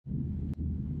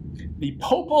The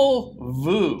Popul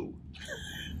Vuh.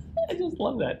 I just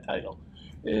love that title.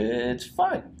 It's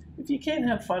fun. If you can't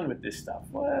have fun with this stuff,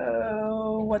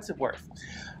 well, what's it worth?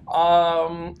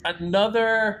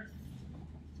 Another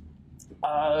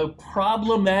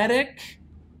problematic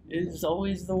is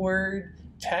always the word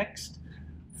text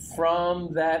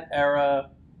from that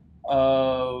era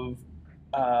of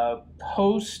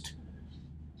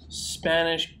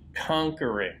post-Spanish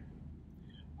conquering.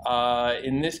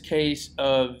 In this case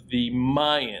of the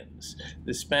Mayans,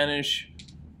 the Spanish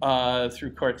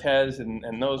through Cortez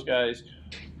and those guys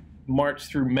marched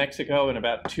through Mexico in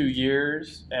about 2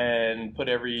 years and put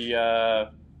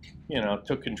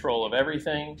took control of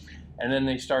everything. And then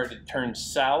they started to turn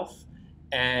south,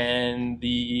 and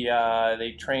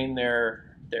they trained their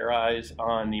eyes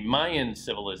on the Mayan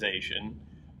civilization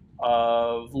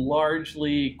of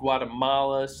largely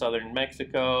Guatemala, southern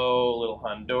Mexico, little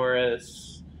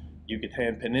Honduras,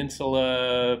 Yucatan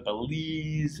Peninsula,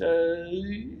 Belize,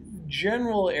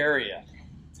 general area.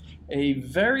 A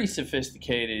very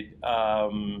sophisticated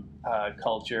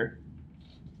culture.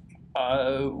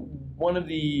 One of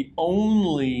the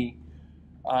only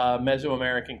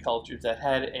Mesoamerican cultures that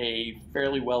had a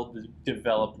fairly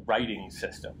well-developed writing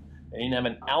system. They didn't have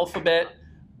an alphabet,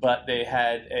 but they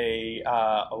had a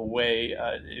way,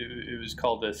 it was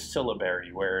called a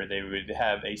syllabary, where they would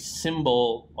have a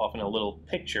symbol, often a little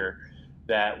picture,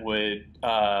 that would,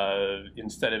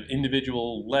 instead of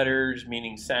individual letters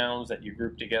meaning sounds that you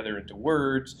group together into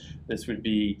words, this would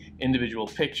be individual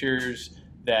pictures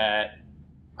that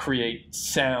create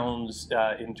sounds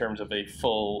in terms of a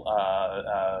full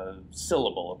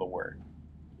syllable of a word.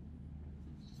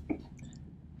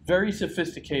 Very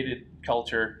sophisticated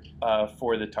culture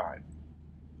for the time.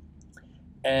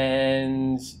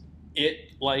 And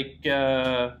it, like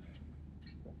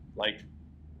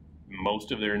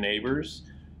most of their neighbors,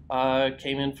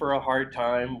 came in for a hard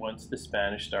time once the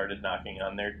Spanish started knocking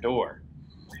on their door.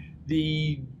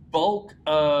 The bulk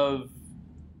of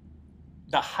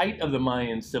the height of the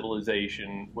Mayan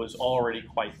civilization was already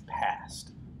quite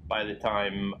past by the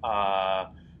time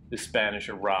the Spanish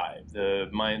arrived. The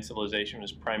Mayan civilization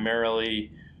was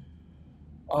primarily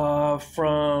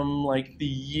from like the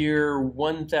year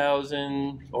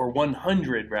 1000, or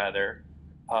 100 rather,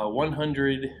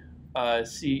 100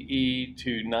 CE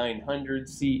to 900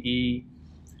 CE.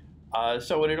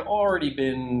 So it had already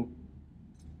been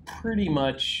pretty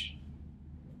much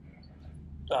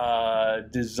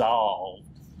dissolved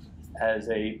as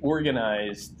a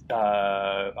organized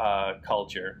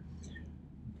culture,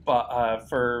 but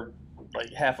for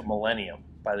like half a millennium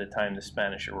by the time the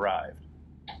Spanish arrived.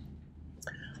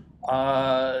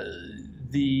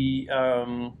 The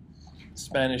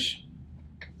Spanish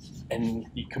and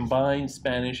the combined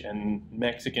Spanish and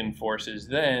Mexican forces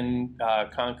then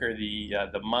conquer the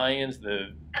Mayans,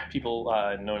 the people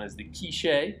known as the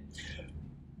Quiche,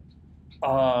 in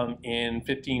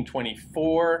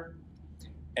 1524,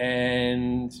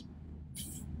 and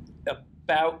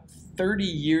about 30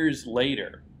 years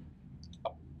later,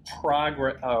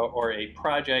 a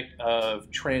project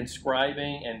of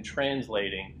transcribing and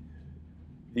translating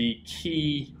the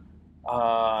key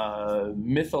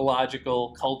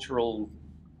mythological, cultural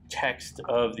text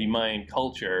of the Mayan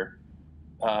culture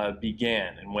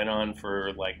began and went on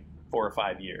for like 4 or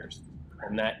 5 years,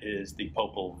 and that is the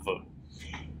Popul Vuh.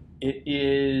 It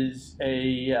is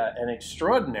an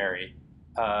extraordinary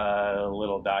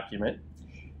little document.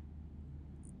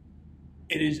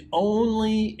 It is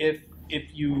only if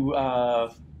you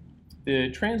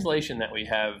the translation that we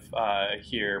have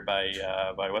here by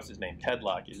what's his name,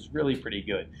 Tedlock, is really pretty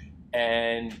good.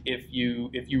 And if you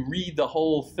read the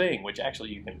whole thing, which actually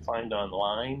you can find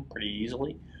online pretty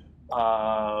easily,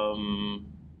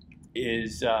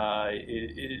 it's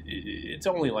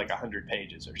only like 100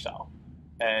 pages or so.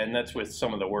 And that's with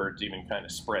some of the words even kind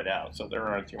of spread out, so there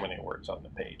aren't too many words on the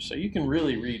page. So you can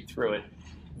really read through it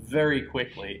very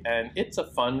quickly, and it's a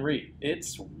fun read.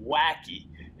 It's wacky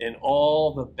in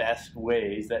all the best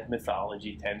ways that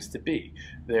mythology tends to be.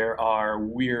 There are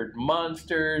weird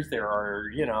monsters, there are,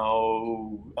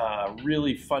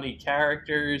 really funny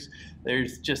characters,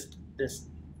 there's just this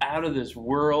out of this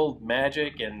world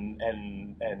magic, and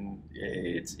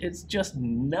it's just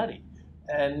nutty,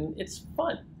 and it's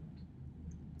fun.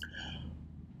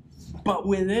 But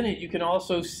within it, you can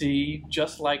also see,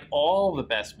 just like all the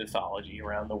best mythology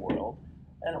around the world,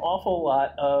 an awful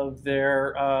lot of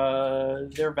their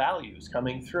values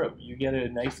coming through. You get a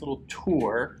nice little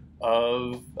tour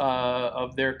of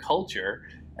their culture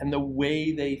and the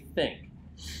way they think.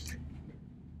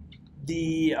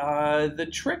 The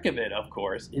trick of it, of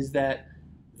course, is that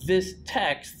this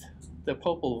text, the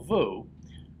Popul Vuh,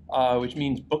 which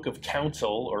means Book of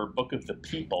Counsel or Book of the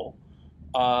People,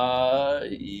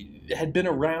 had been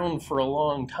around for a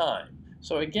long time.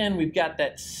 So again, we've got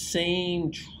that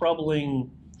same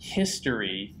troubling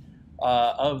history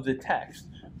of the text,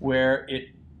 where it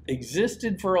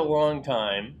existed for a long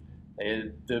time.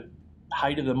 The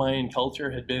height of the Mayan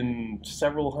culture had been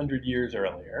several hundred years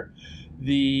earlier.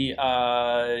 The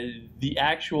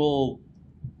actual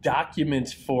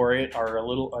documents for it are a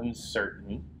little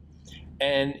uncertain,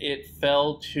 and it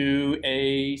fell to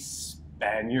a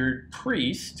Spaniard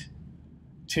priest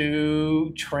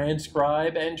to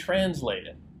transcribe and translate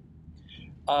it.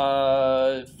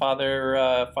 Father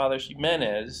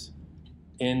Ximenez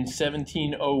in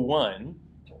 1701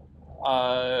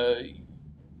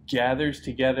 gathers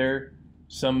together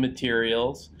some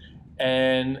materials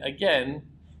and again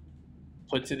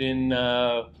puts it in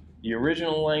the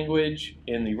original language,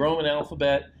 in the Roman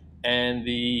alphabet, and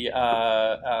the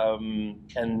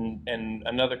and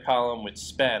another column with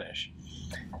Spanish,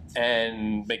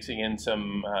 and mixing in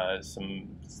some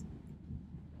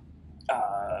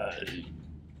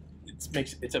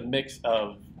it's a mix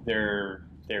of their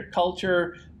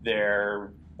culture,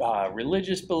 their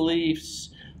religious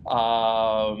beliefs.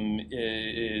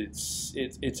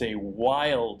 It's a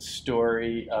wild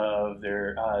story of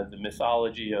the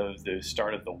mythology of the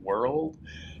start of the world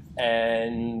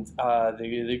and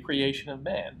the creation of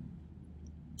man.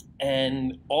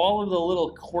 And all of the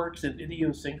little quirks and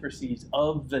idiosyncrasies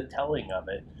of the telling of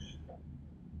it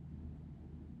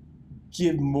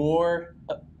give more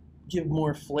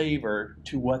flavor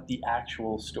to what the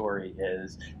actual story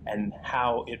is and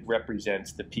how it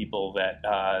represents the people that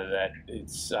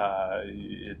it's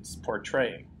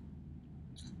portraying.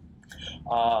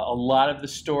 A lot of the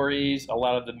stories, a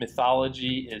lot of the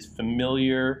mythology is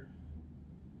familiar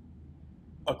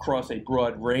across a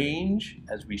broad range,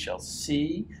 as we shall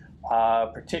see.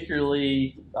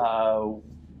 Particularly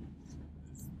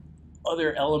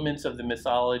other elements of the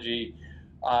mythology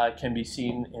can be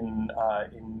seen in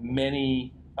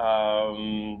many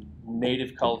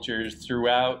native cultures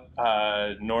throughout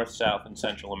North, South, and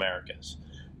Central Americas.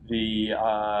 The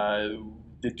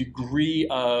degree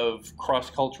of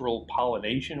cross-cultural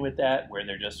pollination with that, where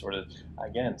they're just sort of,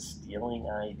 again, stealing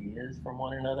ideas from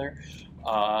one another,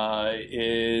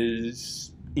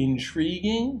 is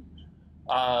intriguing,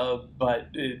 but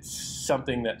it's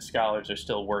something that scholars are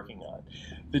still working on.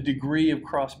 The degree of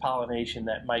cross-pollination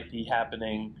that might be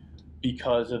happening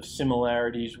because of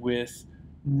similarities with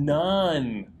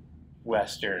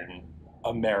non-Western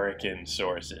American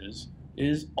sources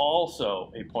is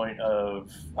also a point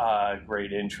of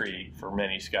great intrigue for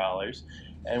many scholars,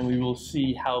 and we will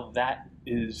see how that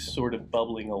is sort of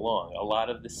bubbling along. A lot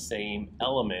of the same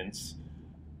elements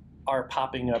are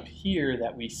popping up here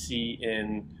that we see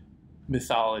in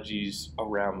mythologies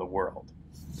around the world.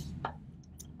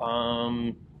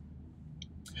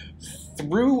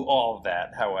 Through all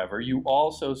that, however, you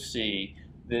also see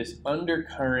this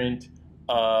undercurrent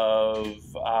of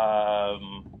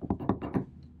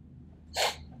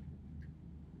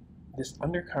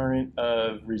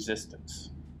resistance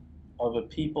of a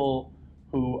people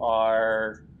who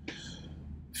are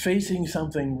facing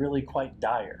something really quite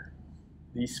dire.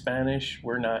 The Spanish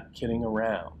were not kidding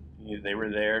around. They were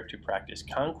there to practice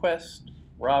conquest,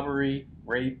 robbery,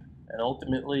 rape, and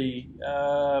ultimately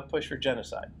push for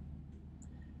genocide.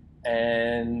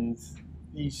 And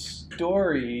these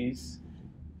stories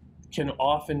can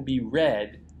often be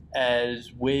read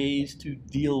as ways to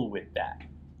deal with that,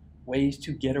 ways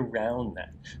to get around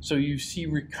that. So you see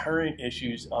recurrent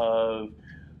issues of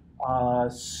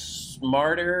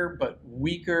smarter but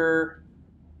weaker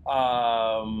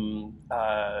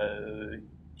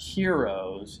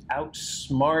heroes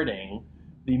outsmarting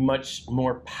the much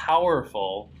more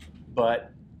powerful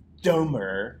but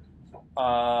dumber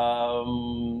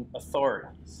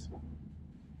authorities.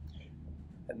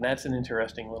 And that's an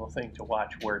interesting little thing to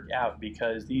watch work out,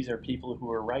 because these are people who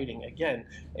are writing, again,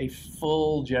 a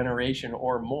full generation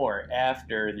or more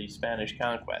after the Spanish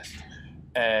conquest.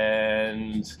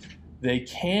 And they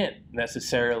can't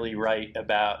necessarily write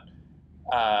about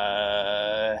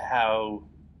how,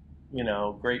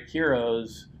 great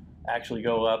heroes actually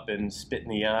go up and spit in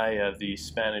the eye of these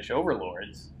Spanish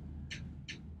overlords.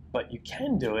 But you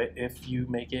can do it if you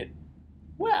make it,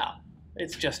 well,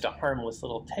 it's just a harmless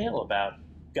little tale about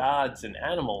gods and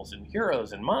animals and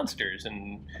heroes and monsters,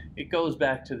 and it goes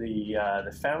back to the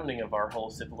founding of our whole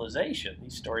civilization.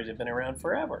 These stories have been around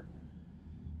forever.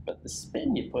 But the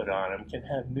spin you put on them can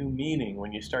have new meaning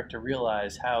when you start to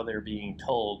realize how they're being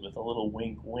told with a little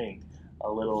wink wink,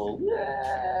 a little,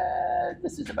 yeah,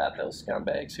 this is about those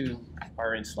scumbags who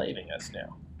are enslaving us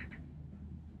now.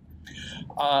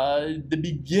 The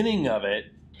beginning of it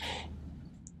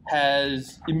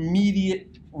has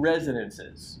immediate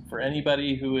resonances for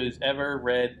anybody who has ever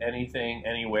read anything,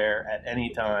 anywhere, at any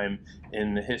time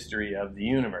in the history of the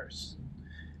universe.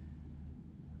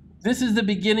 This is the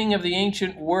beginning of the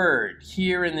ancient word,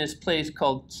 here in this place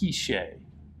called Quiche.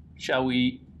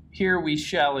 Here we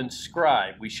shall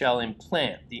inscribe, we shall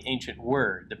implant the ancient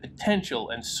word, the potential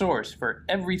and source for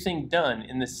everything done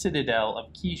in the citadel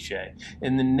of Quiche,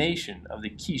 in the nation of the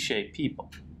Quiche people.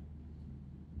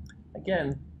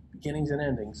 Again, beginnings and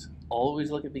endings. Always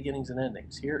look at beginnings and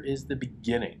endings. Here is the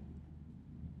beginning.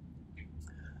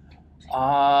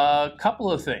 A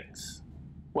couple of things.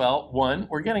 Well, one,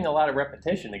 we're getting a lot of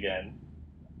repetition again,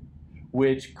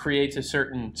 which creates a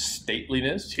certain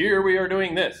stateliness. Here we are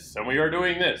doing this, and we are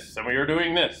doing this, and we are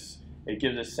doing this. It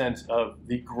gives a sense of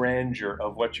the grandeur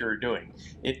of what you're doing.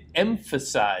 It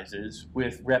emphasizes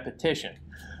with repetition.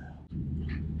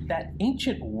 That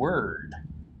ancient word,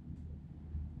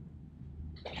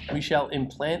 we shall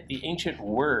implant the ancient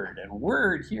word, and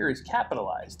word here is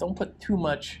capitalized. Don't put too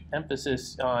much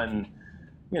emphasis on,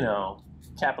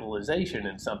 capitalization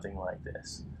in something like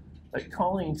this. But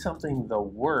calling something the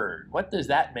word, what does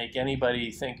that make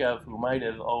anybody think of who might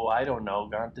have, I don't know,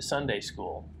 gone to Sunday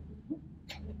school?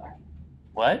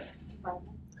 What?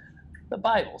 The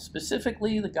Bible,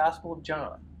 specifically the Gospel of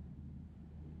John.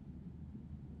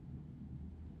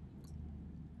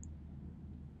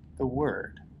 The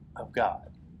Word of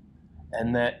God.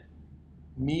 And that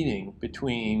meaning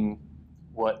between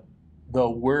what the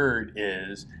word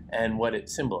is and what it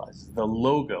symbolizes. The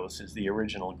logos is the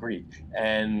original Greek,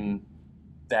 and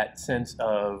that sense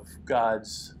of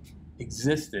God's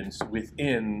existence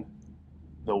within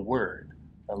the word,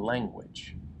 the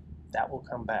language. That will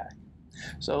come back.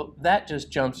 So that just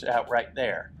jumps out right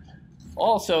there.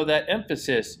 Also, that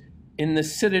emphasis in the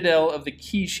citadel of the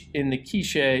Quiche, in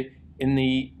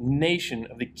the nation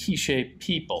of the Quiche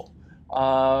people.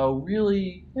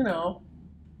 Really,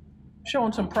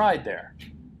 showing some pride there.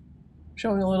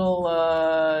 Showing a little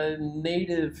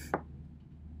native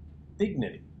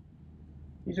dignity.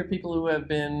 These are people who have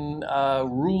been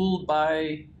ruled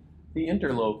by the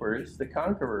interlopers, the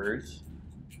conquerors,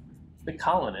 the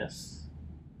colonists,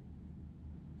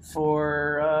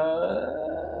 for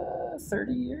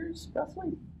 30 years,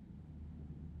 roughly.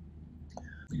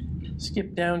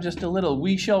 Skip down just a little.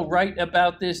 We shall write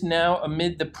about this now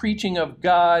amid the preaching of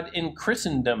God in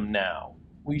Christendom now.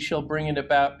 We shall bring it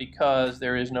about because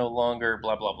there is no longer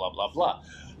blah, blah, blah, blah, blah.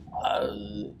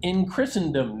 In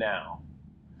Christendom now.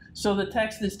 So the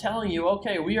text is telling you,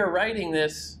 okay, we are writing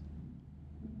this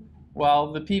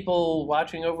while the people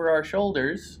watching over our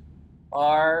shoulders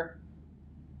are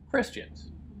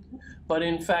Christians. But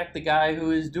in fact, the guy who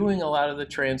is doing a lot of the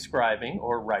transcribing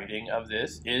or writing of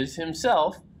this is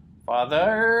himself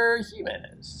Father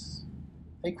Jimenez,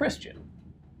 a Christian.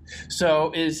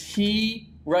 So is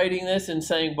he writing this and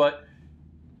saying, but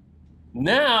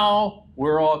now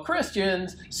we're all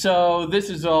Christians, so this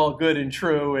is all good and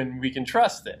true and we can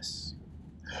trust this?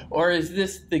 Or is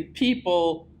this the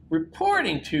people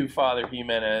reporting to Father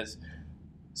Jimenez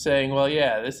saying, well,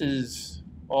 yeah, this is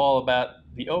all about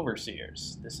the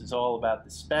overseers. This is all about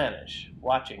the Spanish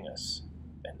watching us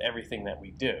and everything that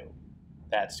we do.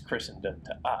 That's Christendom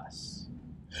to us.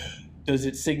 Does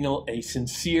it signal a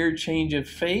sincere change of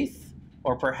faith,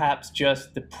 or perhaps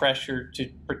just the pressure to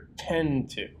pretend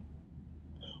to?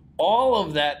 All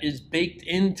of that is baked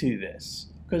into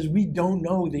this because we don't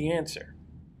know the answer.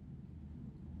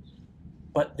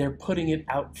 But they're putting it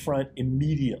out front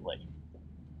immediately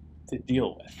to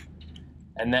deal with.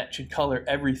 And that should color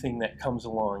everything that comes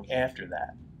along after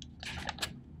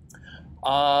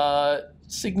that.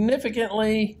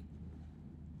 Significantly,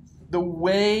 the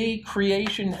way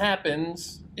creation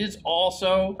happens is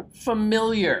also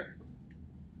familiar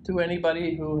to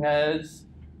anybody who has,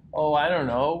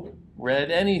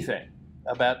 read anything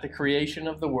about the creation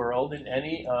of the world in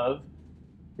any of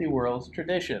the world's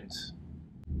traditions.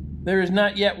 There is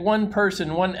not yet one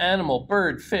person, one animal,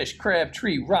 bird, fish, crab,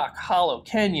 tree, rock, hollow,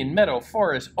 canyon, meadow,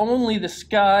 forest. Only the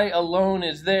sky alone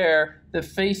is there. The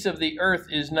face of the earth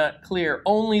is not clear.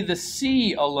 Only the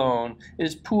sea alone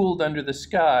is pooled under the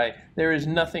sky. There is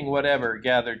nothing whatever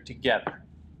gathered together.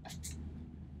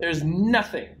 There's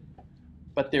nothing,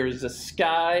 but there is a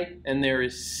sky and there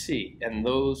is sea, and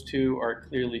those two are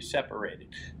clearly separated.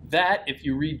 That, if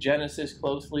you read Genesis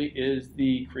closely, is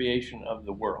the creation of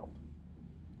the world,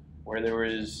 where there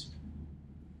is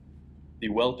the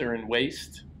welter and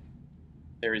waste,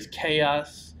 there is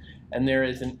chaos, and there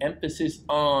is an emphasis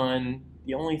on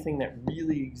the only thing that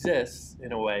really exists,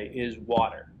 in a way, is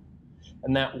water.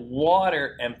 And that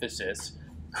water emphasis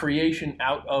creation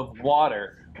out of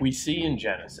water we see in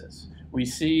Genesis. We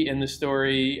see in the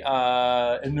story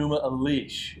Enuma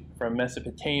Elish from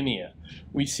Mesopotamia.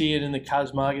 We see it in the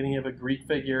cosmogony of a Greek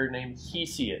figure named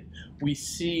Hesiod. We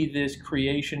see this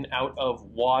creation out of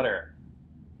water.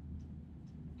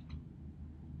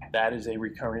 That is a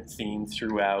recurrent theme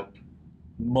throughout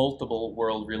multiple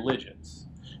world religions.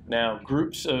 Now,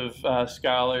 groups of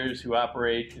scholars who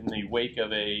operate in the wake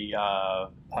of a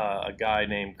guy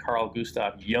named Carl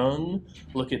Gustav Jung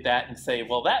look at that and say,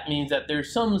 well, that means that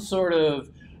there's some sort of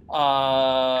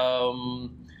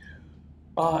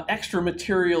extra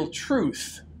material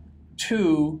truth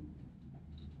to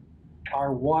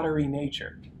our watery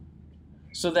nature,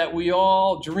 so that we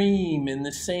all dream in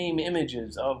the same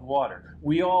images of water.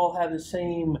 We all have the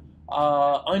same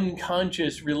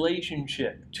unconscious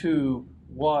relationship to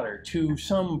water, to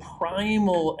some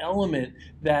primal element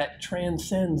that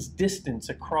transcends distance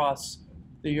across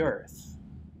the earth.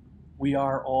 We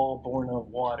are all born of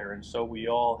water, and so we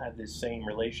all have this same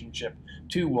relationship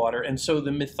to water, and so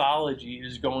the mythology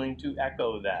is going to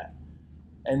echo that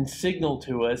and signal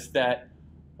to us that,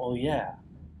 well, yeah,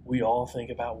 we all think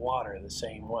about water the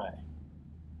same way.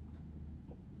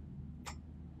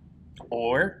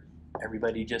 Or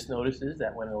everybody just notices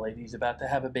that when a lady's about to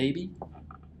have a baby,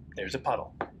 there's a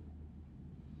puddle.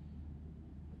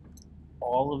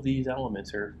 All of these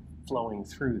elements are flowing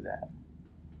through that.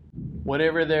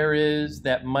 Whatever there is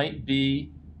that might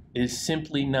be is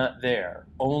simply not there.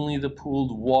 Only the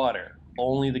pooled water,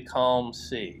 only the calm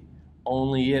sea,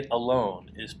 only it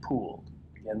alone is pooled.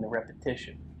 Again, the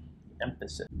repetition, the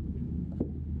emphasis.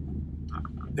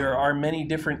 There are many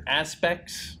different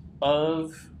aspects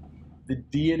of the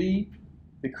deity,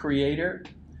 the creator.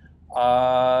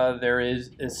 There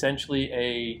is essentially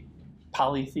a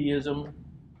polytheism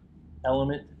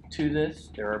element to this.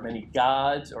 There are many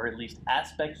gods, or at least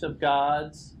aspects of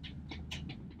gods.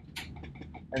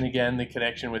 And again, the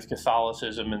connection with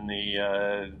Catholicism and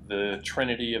the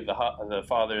Trinity of the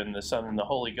Father and the Son and the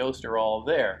Holy Ghost are all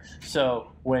there.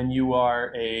 So when you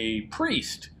are a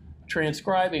priest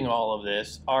transcribing all of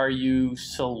this, are you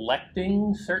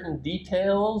selecting certain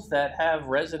details that have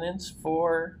resonance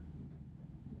for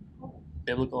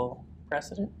biblical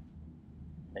precedent?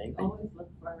 Maybe. Always look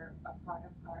for a part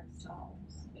of ourselves.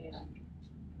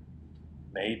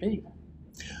 Maybe.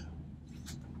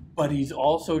 But he's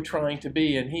also trying to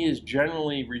be, and he is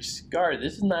generally regarded,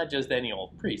 this is not just any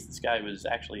old priest, this guy was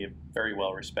actually a very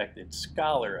well-respected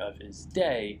scholar of his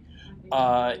day.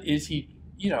 Is he,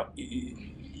 you know,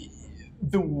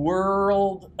 the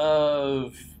world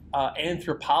of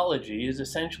anthropology is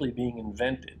essentially being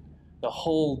invented. The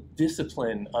whole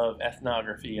discipline of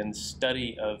ethnography and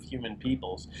study of human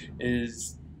peoples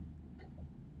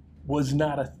was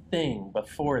not a thing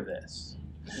before this.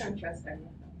 You can't trust any of them.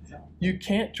 So. You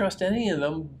can't trust any of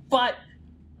them, but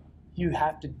you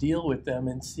have to deal with them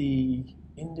and see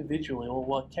individually, well,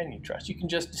 what can you trust? You can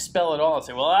just dispel it all and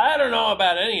say, well, I don't know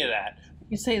about any of that. You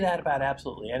can say that about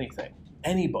absolutely anything,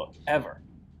 any book, ever.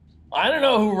 I don't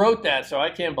know who wrote that, so I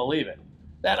can't believe it.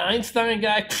 That Einstein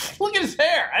guy, look at his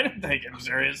hair. I didn't take him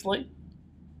seriously.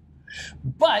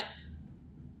 But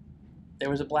there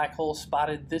was a black hole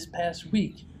spotted this past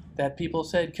week that people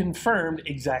said confirmed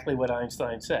exactly what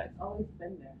Einstein said. Always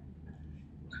been there.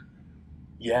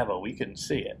 Yeah, but we couldn't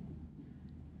see it.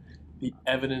 The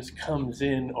evidence comes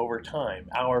in over time.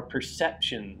 Our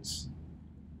perceptions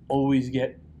always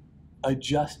get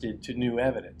adjusted to new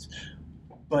evidence.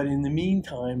 But in the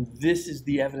meantime, this is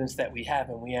the evidence that we have,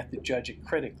 and we have to judge it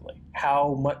critically.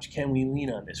 How much can we lean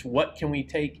on this? What can we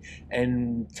take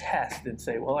and test and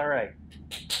say, well, all right,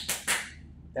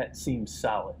 that seems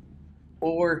solid.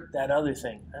 Or that other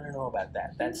thing, I don't know about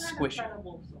that. That's squishy.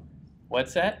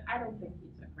 What's that? I don't think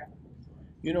he's a credible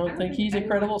source. You don't think he's a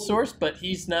credible source, but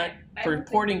he's not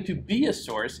purporting to be a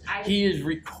source. He is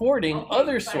recording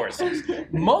other sources,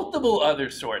 multiple other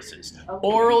sources,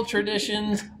 oral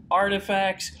traditions,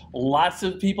 artifacts, lots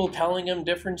of people telling him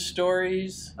different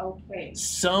stories,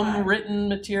 some written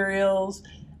materials.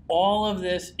 All of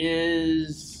this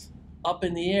is up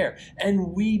in the air,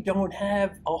 and we don't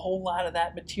have a whole lot of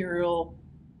that material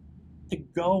to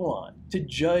go on, to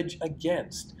judge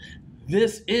against.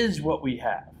 This is what we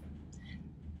have.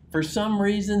 For some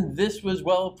reason, this was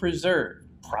well preserved,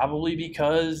 probably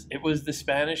because it was the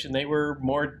Spanish and they were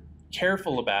more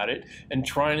careful about it and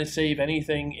trying to save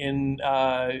anything in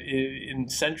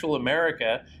Central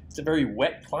America. It's a very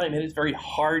wet climate. It's very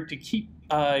hard to keep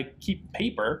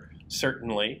paper,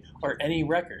 certainly, or any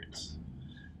records.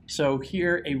 So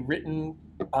here, a written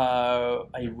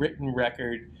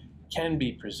record can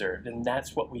be preserved, and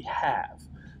that's what we have.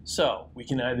 So we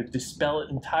can either dispel it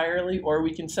entirely, or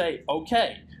we can say,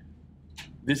 okay,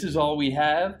 this is all we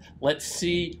have. Let's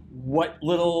see what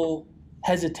little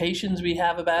hesitations we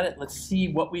have about it. Let's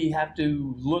see what we have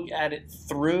to look at it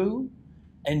through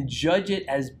and judge it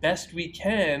as best we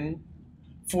can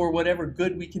for whatever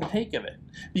good we can take of it.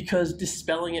 Because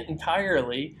dispelling it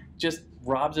entirely just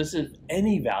robs us of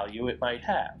any value it might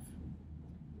have.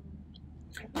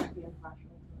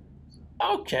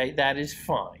 Okay, that is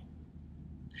fine.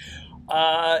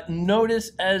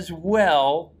 Notice as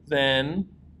well, then,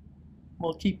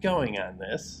 we'll keep going on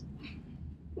this.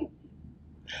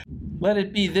 Let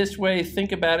it be this way,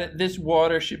 think about it, this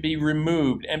water should be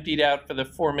removed, emptied out for the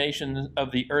formation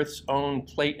of the earth's own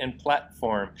plate and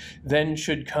platform. Then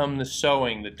should come the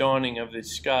sowing, the dawning of the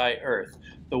sky earth.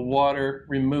 The water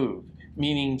removed,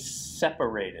 meaning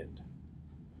separated,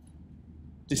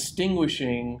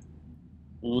 distinguishing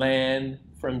land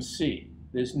from sea.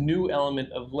 This new element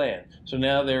of land. So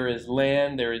now there is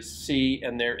land, there is sea,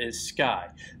 and there is sky.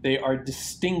 They are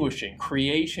distinguishing.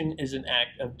 Creation is an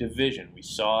act of division. We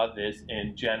saw this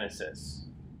in Genesis.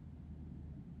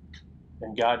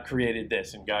 And God created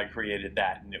this, and God created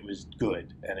that, and it was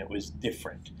good, and it was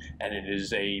different. And it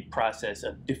is a process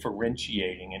of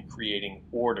differentiating and creating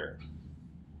order.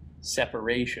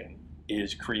 Separation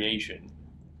is creation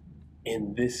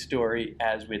in this story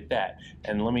as with that.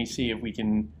 And let me see if we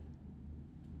can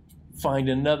find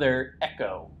another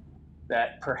echo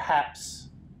that perhaps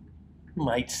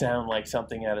might sound like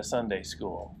something out of Sunday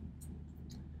school.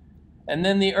 And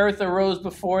then the earth arose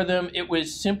before them. It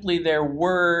was simply their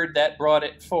word that brought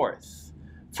it forth.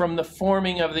 From the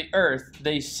forming of the earth,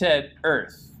 they said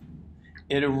earth.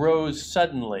 It arose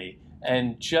suddenly,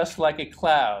 and just like a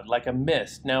cloud, like a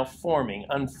mist, now forming,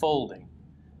 unfolding.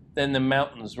 Then the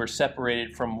mountains were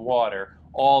separated from water.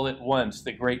 All at once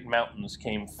the great mountains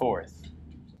came forth.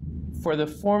 For the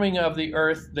forming of the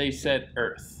earth, they said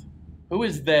earth. Who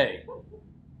is they?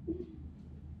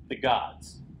 The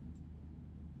gods.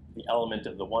 The element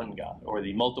of the one God, or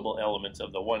the multiple elements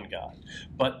of the one God.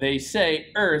 But they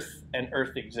say earth, and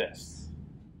earth exists.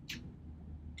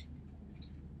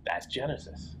 That's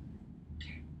Genesis.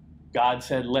 God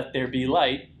said, let there be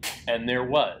light, and there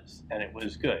was, and it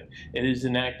was good. It is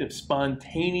an act of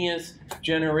spontaneous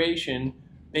generation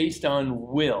based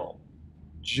on will.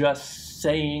 Just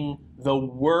saying the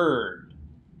word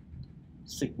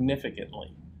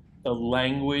significantly. The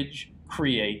language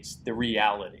creates the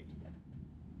reality.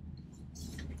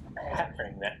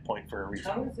 Hammering that point for a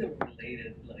reason. How is it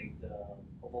related, like the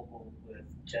Popul Vuh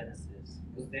with Genesis?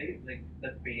 Because they like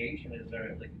the creation is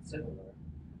very like similar,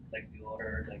 like the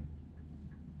order, like,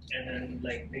 and then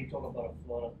like they talk about a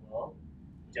flood as well,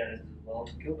 Genesis as well.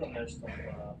 Gilgamesh talk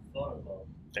about a flood as well.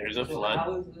 There's a So flood.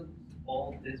 how is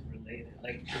all this related?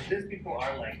 Like, if these people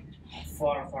are like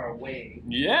far, far away,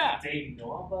 Yeah. they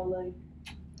know about like,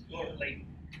 or like.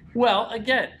 Well,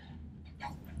 again.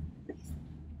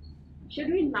 Should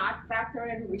we not factor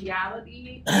in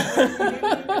reality? Oh,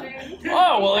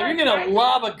 well, if you're going to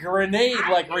lob a grenade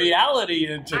like reality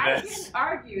into I this. can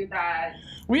argue that.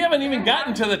 We haven't even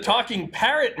gotten to the talking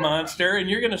parrot monster, and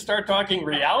you're going to start talking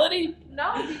reality?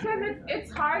 No, because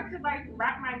it's hard to like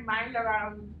wrap my mind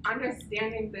around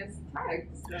understanding this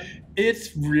text.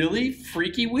 It's really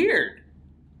freaky weird.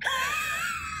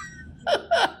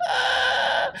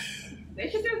 They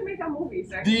should just make a movie.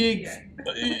 So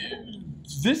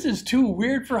This is too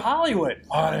weird for Hollywood,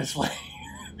 honestly.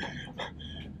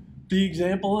 The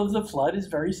example of the flood is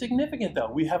very significant, though.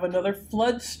 We have another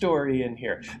flood story in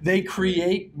here. They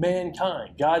create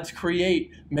mankind. Gods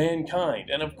create mankind.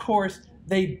 And of course,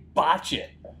 they botch it.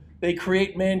 They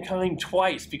create mankind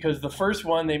twice, because the first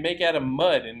one they make out of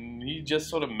mud and he just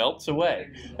sort of melts away.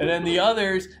 And then the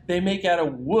others they make out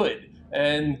of wood,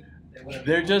 and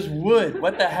they're just wood.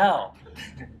 What the hell?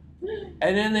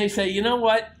 And then they say, you know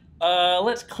what?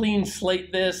 Let's clean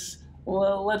slate this.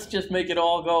 Well, let's just make it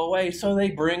all go away. So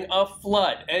they bring a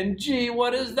flood. And gee,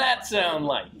 what does that sound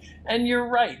like? And you're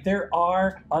right, there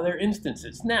are other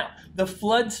instances. Now, the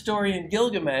flood story in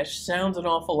Gilgamesh sounds an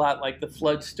awful lot like the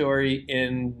flood story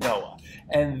in Noah.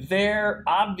 And they're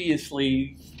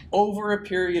obviously, over a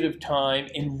period of time,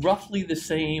 in roughly the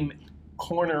same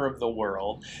corner of the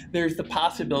world, there's the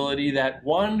possibility that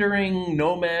wandering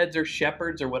nomads or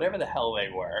shepherds or whatever the hell they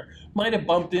were might have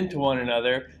bumped into one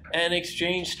another and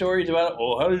exchanged stories about,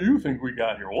 well, how do you think we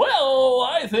got here? Well,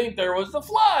 I think there was the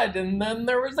flood, and then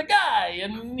there was the guy,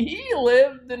 and he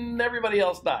lived, and everybody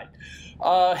else died.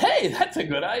 Hey, that's a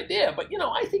good idea, but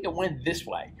I think it went this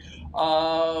way.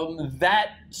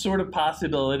 That sort of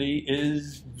possibility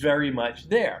is very much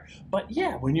there. But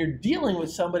yeah, when you're dealing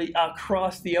with somebody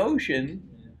across the ocean,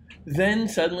 then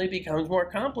suddenly becomes more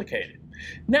complicated.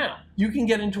 Now, you can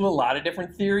get into a lot of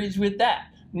different theories with that.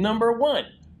 Number one,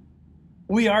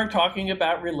 we are talking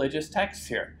about religious texts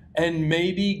here. And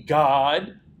maybe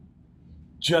God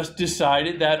just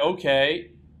decided that,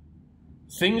 okay,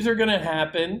 things are going to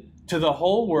happen to the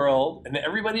whole world, and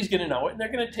everybody's going to know it, and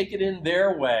they're going to take it in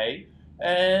their way,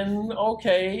 and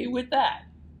okay with that.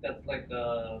 That's like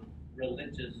the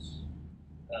religious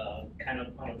kind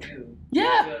of point of view.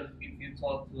 Yeah. Because if you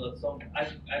talk to I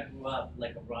grew up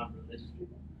like around religious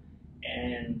people,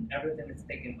 and everything is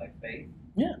taken by faith.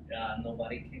 Yeah.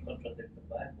 Nobody can contradict the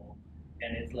Bible,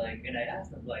 and it's like, and I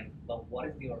asked them like, but what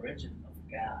is the origin of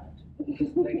God?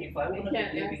 Like, if I want to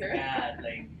believe in God,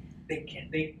 like, they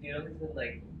understand,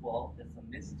 like, well, it's a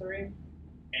mystery,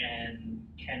 and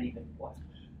can't even question.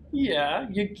 Yeah,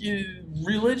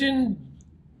 religion,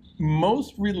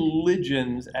 most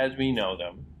religions as we know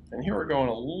them, and here we're going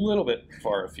a little bit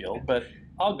far afield, but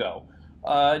I'll go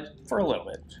for a little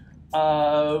bit.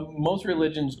 Most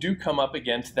religions do come up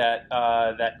against that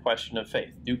that question of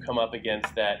faith, do come up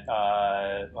against that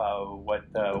what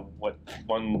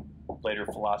one later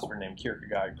philosopher named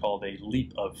Kierkegaard called a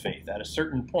leap of faith. At a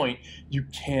certain point, you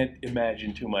can't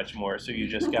imagine too much more, so you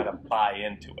just got to buy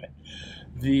into it.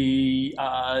 The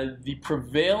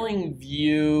prevailing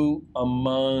view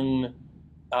among,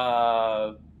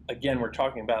 again, we're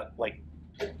talking about like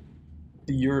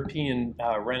the European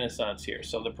Renaissance here.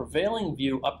 So the prevailing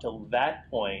view up to that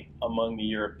point among the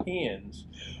Europeans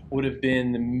would have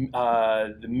been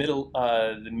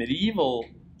the medieval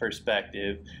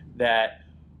perspective that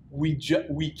we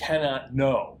cannot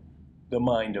know the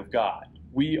mind of God.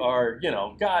 We are,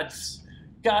 God's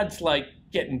like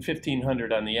getting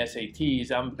 1,500 on the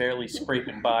SATs. I'm barely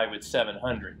scraping by with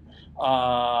 700.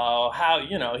 How,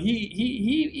 he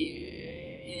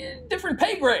different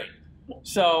pay grade.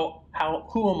 So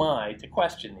who am I to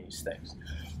question these things?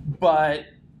 But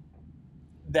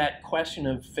that question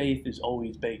of faith is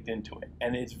always baked into it,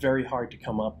 and it's very hard to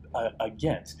come up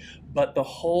against. But the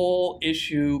whole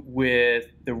issue with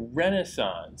the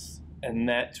Renaissance, and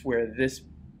that's where this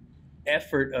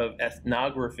effort of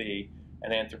ethnography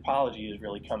and anthropology is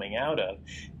really coming out of,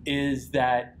 is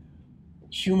that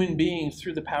human beings,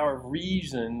 through the power of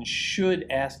reason, should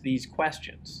ask these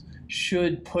questions,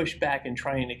 should push back and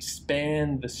try and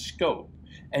expand the scope,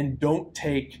 and don't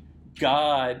take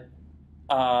God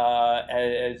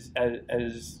as a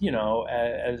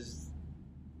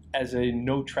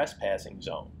no trespassing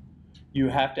zone. You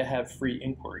have to have free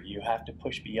inquiry. You have to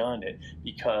push beyond it,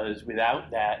 because without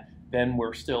that, then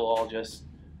we're still all just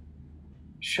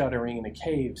shuddering in a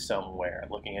cave somewhere,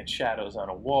 looking at shadows on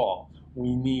a wall.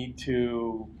 We need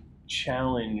to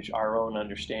challenge our own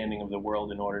understanding of the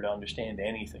world in order to understand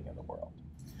anything in the world.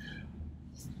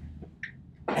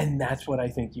 And that's what I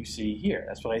think you see here.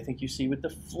 That's what I think you see with the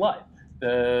flood.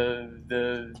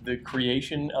 The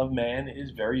creation of man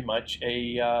is very much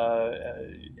a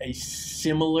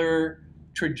similar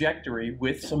trajectory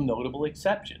with some notable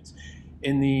exceptions.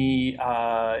 In the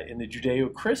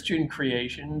Judeo-Christian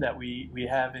creation that we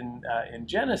have in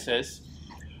Genesis,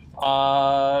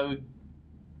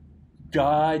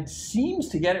 God seems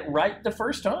to get it right the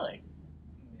first time.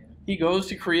 He goes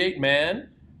to create man.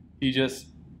 He just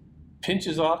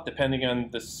pinches off, depending on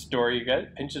the story you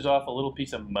get, pinches off a little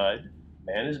piece of mud.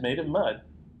 Man is made of mud.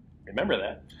 Remember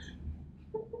that.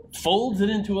 Folds it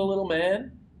into a little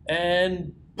man,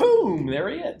 and boom, there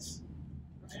he is.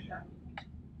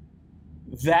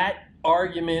 That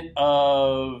argument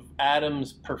of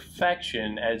Adam's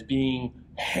perfection as being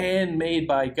handmade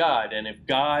by God, and if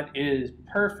God is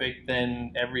perfect,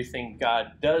 then everything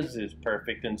God does is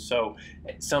perfect, and so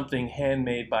something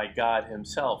handmade by God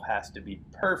himself has to be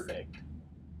perfect.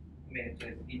 Made to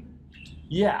his image.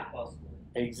 Yeah, Possibly.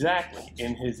 exactly,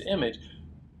 in his image.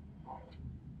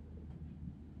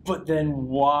 But then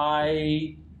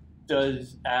why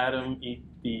does Adam eat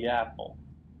the apple?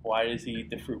 Why does he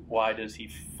eat the fruit? Why does he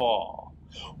fall?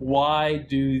 Why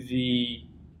do the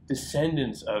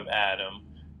descendants of Adam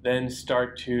then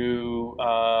start to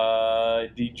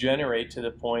degenerate to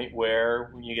the point where,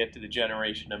 when you get to the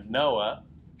generation of Noah,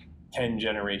 10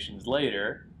 generations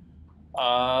later, they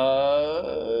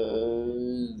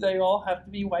all have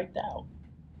to be wiped out?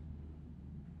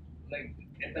 Like,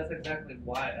 and that's exactly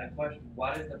why I question,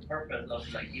 what is the purpose of,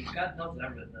 like, if God knows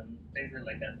everything, basically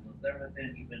like God knows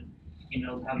everything, even he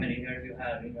knows how many hairs you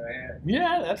have in your hair.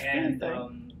 Yeah, that's and the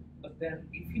thing. But then,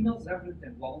 if he knows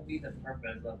everything, what would be the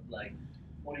purpose of, like,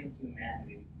 putting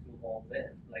humanity to all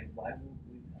this? Like, why would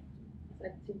we have to? It's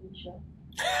like TV show.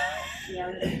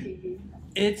 Reality TV.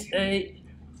 It's a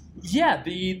Yeah,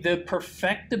 the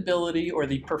perfectibility or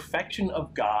the perfection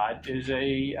of God is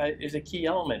a key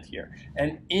element here.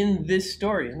 And in this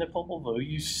story, in the Popul Vuh,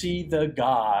 you see the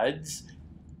gods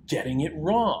getting it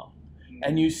wrong,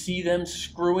 and you see them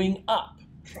screwing up,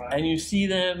 and you see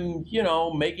them, you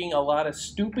know, making a lot of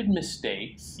stupid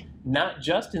mistakes, not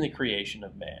just in the creation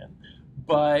of man,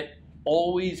 but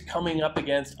always coming up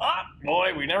against,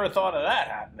 boy, we never thought of that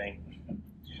happening.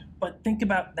 But think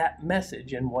about that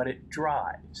message and what it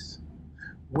drives.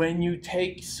 When you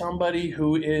take somebody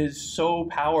who is so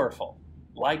powerful,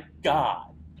 like God,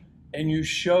 and you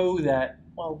show that,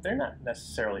 well, they're not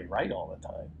necessarily right all the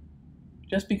time.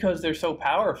 Just because they're so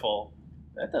powerful,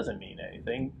 that doesn't mean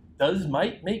anything. Does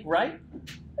might make right?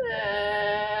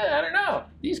 I don't know.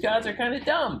 These gods are kind of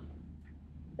dumb.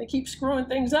 They keep screwing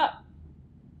things up.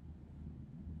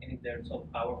 And if they're so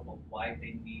powerful, why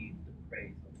they need the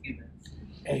praise of humans?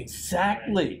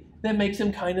 Exactly. That makes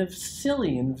them kind of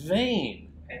silly and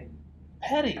vain.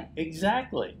 Petty.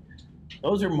 Exactly.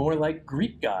 Those are more like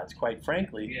Greek gods, quite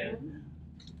frankly. Yeah.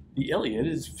 The Iliad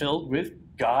is filled with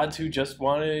gods who just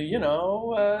want to, you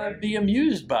know, be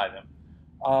amused by them.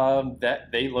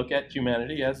 That they look at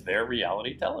humanity as their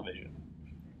reality television.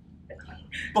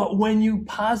 But when you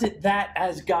posit that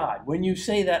as God, when you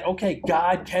say that, okay,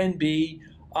 God can be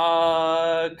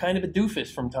kind of a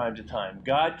doofus from time to time.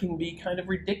 God can be kind of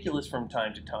ridiculous from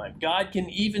time to time. God can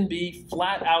even be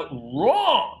flat out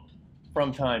wrong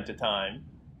from time to time.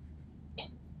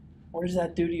 What does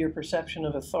that do to your perception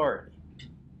of authority?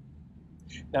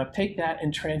 Now take that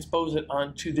and transpose it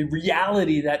onto the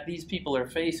reality that these people are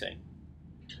facing,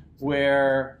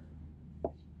 where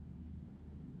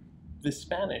the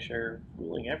Spanish are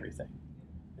ruling everything.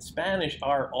 The Spanish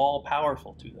are all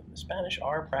powerful to them. The Spanish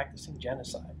are practicing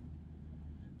genocide.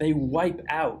 They wipe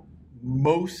out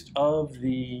most of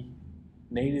the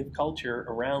native culture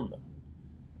around them.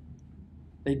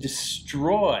 They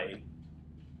destroy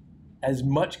as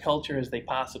much culture as they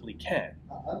possibly can.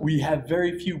 We have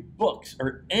very few books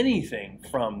or anything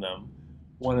from them.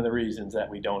 One of the reasons that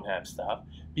we don't have stuff,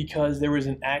 because there was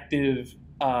an active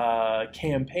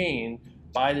campaign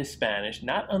by the Spanish,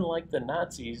 not unlike the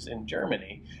Nazis in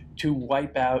Germany, to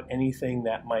wipe out anything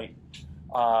that might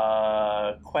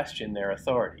question their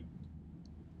authority.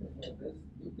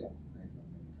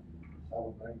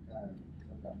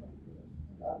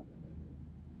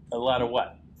 A lot of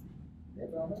what?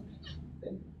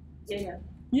 Yeah.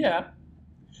 Yeah.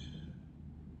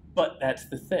 But that's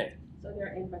the thing. So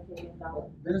they're imitating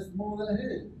God. There's more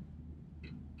than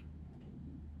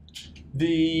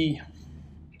it.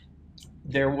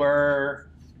 There were,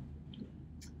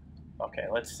 okay,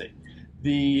 let's see.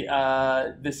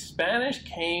 The Spanish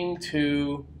came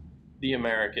to the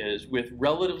Americas with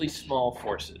relatively small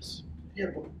forces.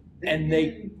 Yeah, but And they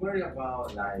didn't worry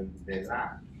about like the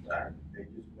land, right? They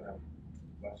just was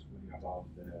worrying about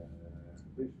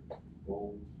the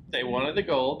gold. They wanted the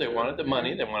gold, they wanted the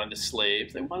money, they wanted the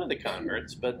slaves, they wanted the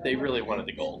converts, but they really wanted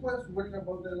the gold. If was worrying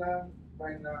about the land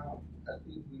right now, I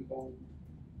think we all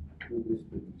do this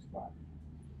pretty smart.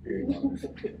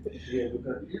 Yeah,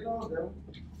 because you know them.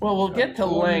 Well, we'll get to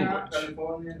language.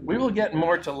 California, We will get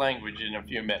more to language in a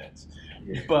few minutes.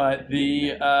 Yeah. But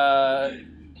the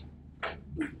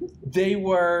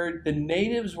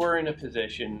natives were in a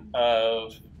position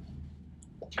of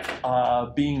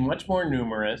being much more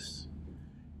numerous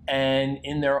and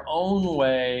in their own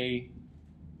way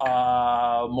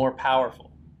more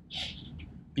powerful,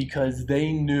 because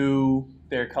they knew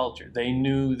their culture, they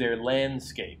knew their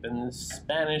landscape. And the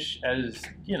Spanish, as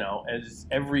you know, as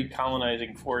every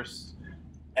colonizing force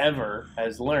ever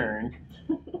has learned,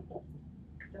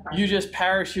 you just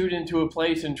parachute into a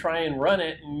place and try and run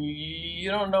it, and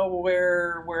you don't know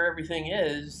where everything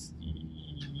is.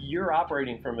 You're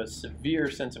operating from a severe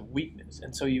sense of weakness,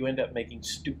 and so you end up making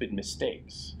stupid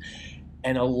mistakes.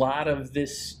 And a lot of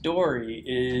this story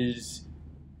is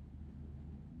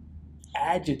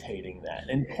agitating that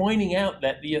and pointing out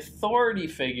that the authority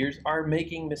figures are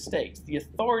making mistakes. The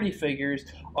authority figures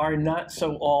are not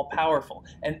so all-powerful.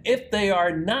 And if they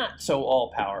are not so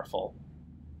all-powerful,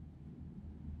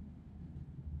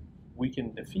 we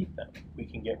can defeat them. We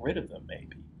can get rid of them,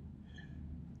 maybe.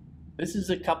 This is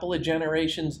a couple of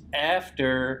generations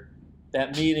after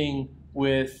that meeting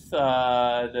with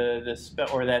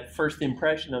that first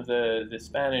impression of the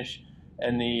Spanish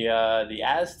and the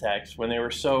Aztecs, when they were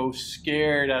so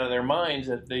scared out of their minds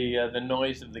at the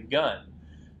noise of the gun.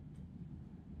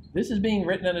 This is being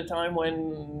written at a time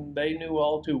when they knew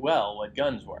all too well what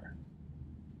guns were.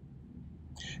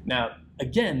 Now,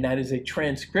 again, that is a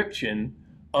transcription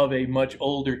of a much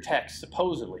older text,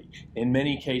 supposedly. In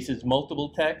many cases, multiple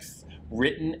texts,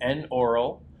 written and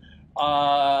oral,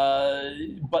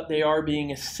 But they are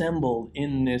being assembled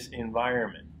in this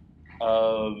environment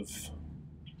of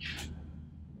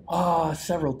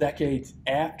several decades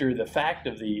after the fact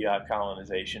of the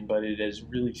colonization, but it has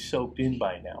really soaked in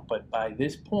by now. But by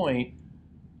this point,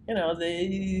 you know,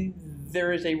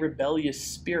 there is a rebellious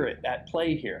spirit at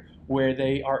play here, where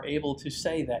they are able to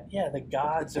say that, yeah, the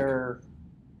gods are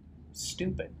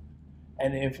stupid.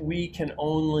 And if we can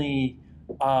only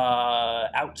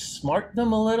outsmart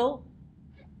them a little,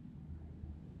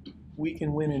 we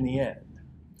can win in the end.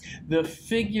 The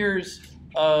figures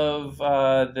of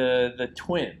the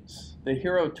twins, the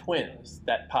hero twins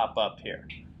that pop up here,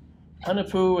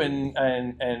 Hanapu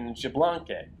and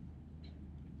Jablanque,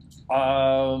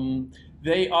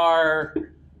 they are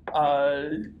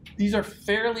these are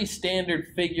fairly standard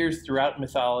figures throughout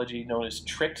mythology, known as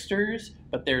tricksters,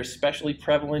 but they're especially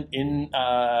prevalent in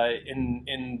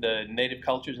the native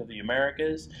cultures of the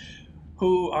Americas,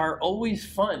 who are always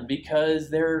fun because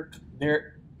they're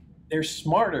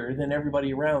smarter than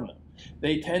everybody around them.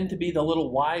 They tend to be the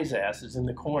little wise asses in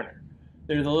the corner.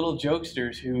 They're the little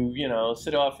jokesters who, you know,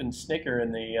 sit off and snicker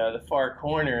in the far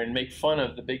corner and make fun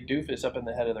of the big doofus up in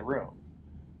the head of the room.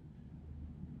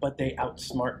 But they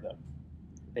outsmart them.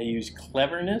 They use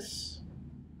cleverness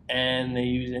and they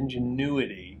use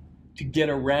ingenuity to get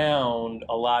around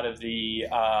a lot of the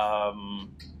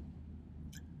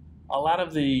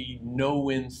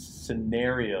no-win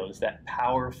scenarios that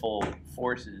powerful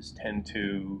forces tend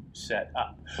to set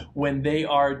up. When they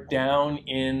are down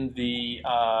in the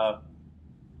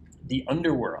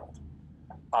underworld,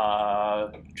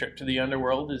 trip to the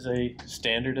underworld is a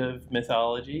standard of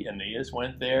mythology. Aeneas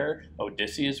went there,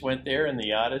 Odysseus went there in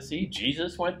the Odyssey,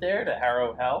 Jesus went there to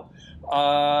harrow hell.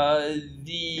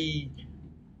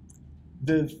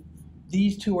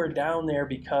 These two are down there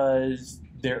because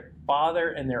their father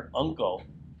and their uncle,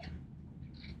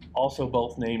 also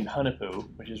both named Hanapu,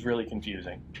 which is really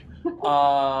confusing. You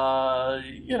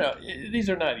know, these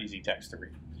are not easy texts to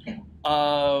read.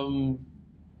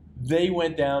 They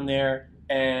went down there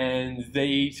and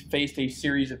they faced a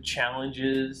series of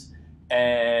challenges,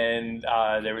 and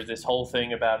there was this whole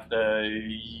thing about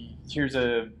here's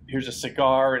a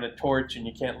cigar and a torch, and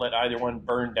you can't let either one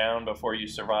burn down before you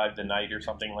survive the night, or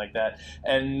something like that.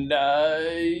 And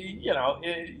you know,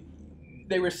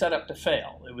 they were set up to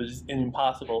fail. It was an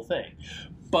impossible thing.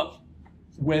 But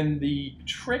when the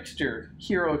trickster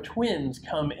hero twins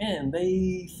come in,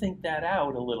 they think that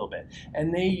out a little bit,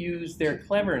 and they use their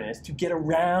cleverness to get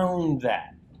around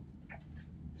that.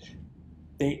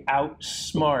 They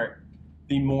outsmart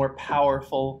the more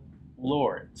powerful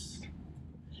lords.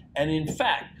 And in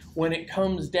fact, when it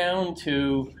comes down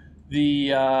to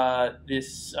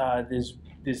this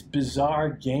bizarre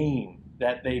game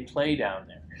that they play down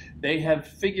there, they have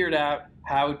figured out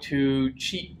how to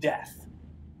cheat death.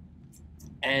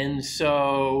 And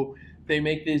so they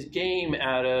make this game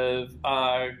out of,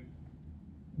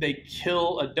 they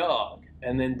kill a dog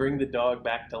and then bring the dog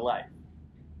back to life.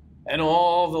 And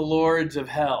all the lords of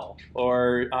hell,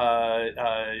 or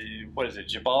what is it,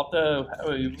 Gibalta?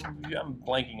 I'm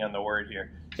blanking on the word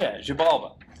here. Yeah,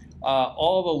 Gibalba.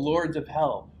 All the lords of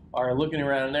hell are looking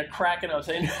around and they're cracking up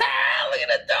saying, "Ah, look at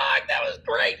the dog, that was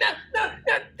great. No,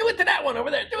 do it to that one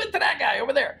over there. Do it to that guy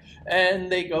over there."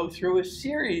 And they go through a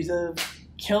series of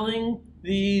killing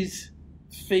these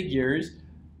figures,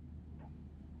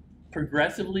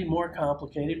 progressively more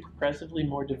complicated, progressively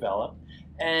more developed,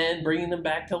 and bringing them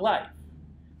back to life.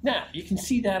 Now, you can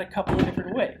see that a couple of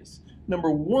different ways. Number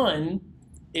one,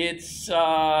 it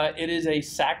is a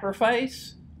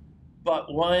sacrifice,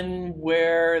 but one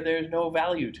where there's no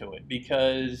value to it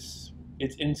because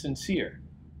it's insincere.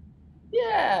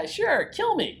 Yeah, sure,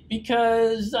 kill me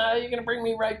because you're going to bring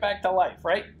me right back to life,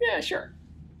 right? Yeah, sure.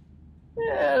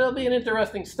 Yeah, it'll be an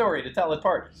interesting story to tell at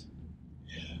parties.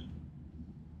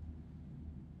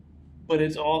 But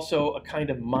it's also a kind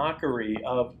of mockery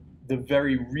of the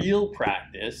very real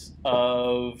practice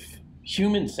of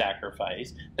human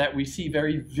sacrifice that we see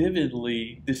very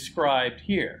vividly described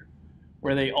here,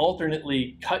 where they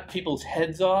alternately cut people's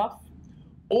heads off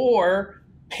or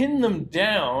pin them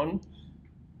down,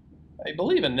 I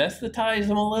believe anesthetize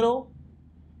them a little,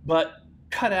 but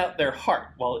cut out their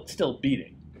heart while it's still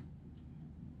beating.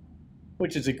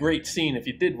 Which is a great scene if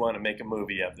you did want to make a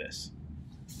movie of this.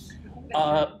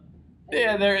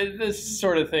 Yeah, this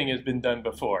sort of thing has been done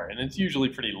before, and it's usually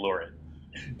pretty lurid.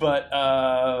 But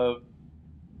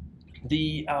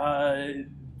the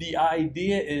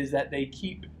idea is that they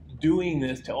keep doing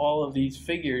this to all of these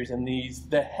figures, and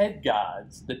the head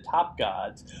gods, the top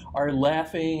gods, are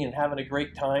laughing and having a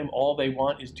great time. All they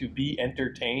want is to be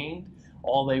entertained.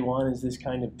 all they want is this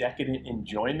kind of decadent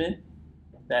enjoyment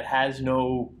that has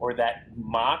no, or that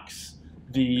mocks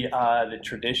the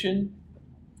tradition,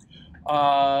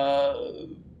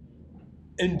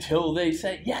 until they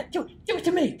say, yeah, do it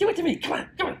to me, come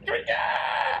on,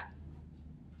 yeah!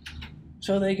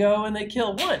 So they go and they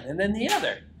kill one and then the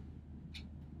other.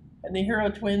 And the hero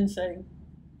twins say,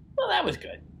 well, that was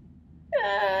good.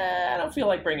 I don't feel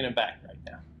like bringing him back right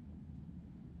now.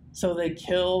 So they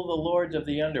kill the lords of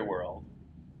the underworld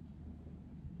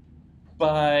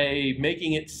by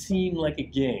making it seem like a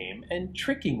game and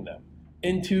tricking them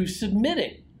into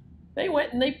submitting. They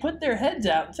went and they put their heads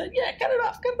out and said, yeah, cut it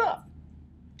off.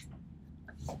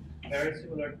 Very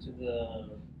similar to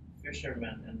the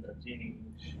fisherman and the genie.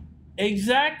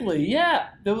 Exactly,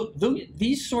 yeah.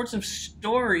 These sorts of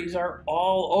stories are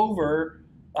all over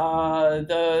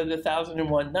the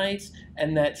 1001 Nights,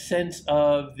 and that sense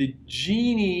of the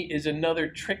genie is another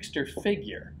trickster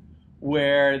figure,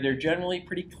 where they're generally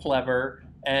pretty clever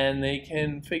and they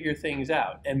can figure things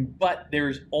out. But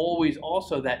there's always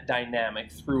also that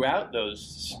dynamic throughout those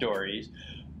stories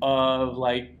of,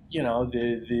 like, you know,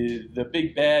 the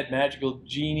big bad magical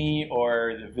genie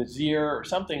or the vizier or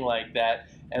something like that,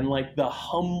 and like the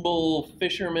humble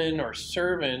fisherman or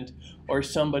servant or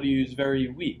somebody who's very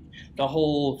weak. The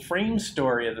whole frame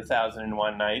story of the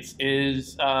 1001 Nights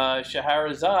is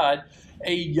Scheherazade,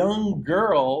 a young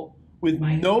girl with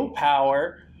no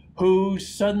power, who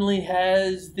suddenly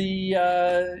has the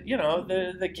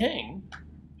king,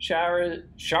 Shahryar,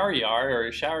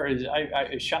 or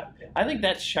I think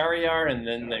that's Shahryar, and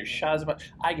then there's Shahzabad.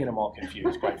 I get them all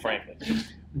confused, quite frankly.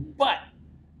 But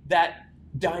that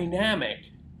dynamic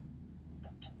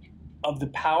of the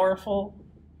powerful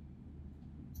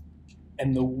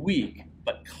and the weak,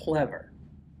 but clever,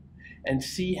 and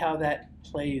see how that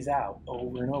plays out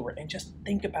over and over, and just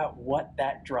think about what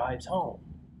that drives home.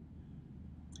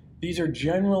 These are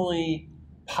generally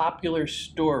popular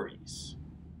stories.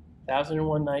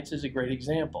 1001 Nights is a great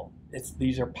example.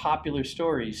 These are popular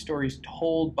stories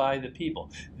told by the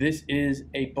people. This is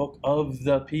a book of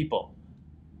the people.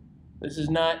 This is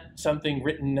not something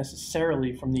written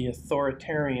necessarily from the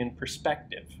authoritarian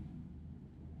perspective.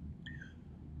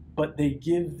 But they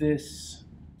give this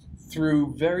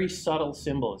through very subtle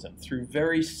symbolism, through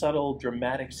very subtle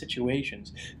dramatic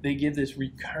situations. They give this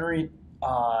recurrent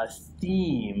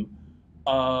theme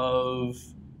of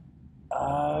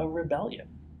rebellion,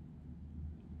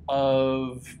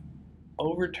 of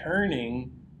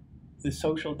overturning the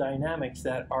social dynamics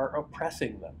that are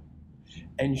oppressing them,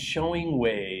 and showing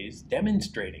ways,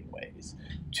 demonstrating ways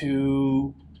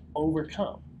to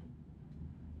overcome.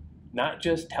 Not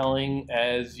just telling,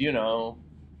 as you know,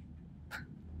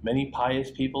 many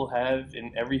pious people have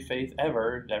in every faith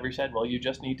ever said, well, you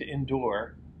just need to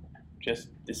endure. This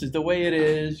is the way it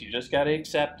is. You just got to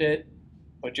accept it.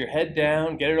 Put your head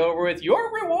down, get it over with.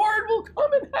 Your reward will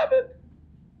come in heaven.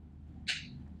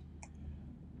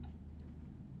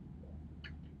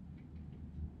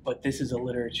 But this is a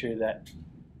literature that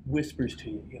whispers to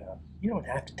you, you don't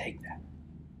have to take that.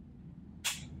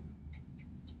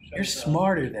 You're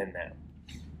smarter than that.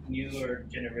 Newer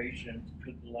generations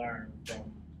could learn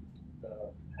from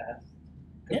the past.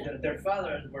 Yeah. Their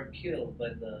fathers were killed by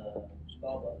the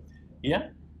Slavas. Yeah.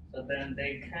 So then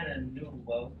they kind of knew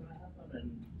what was going to happen,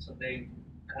 and so they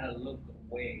kind of looked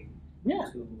away. Yeah.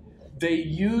 To They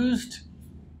used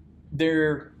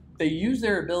their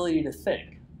ability to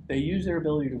think. They used their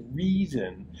ability to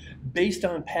reason based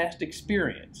on past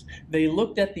experience. They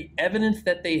looked at the evidence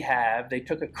that they have, they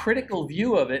took a critical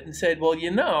view of it and said, well,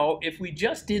 if we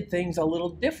just did things a little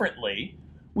differently,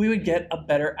 we would get a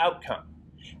better outcome.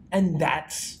 And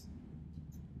that's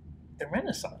the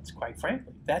Renaissance, quite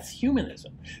frankly. That's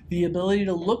humanism. The ability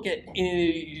to look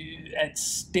at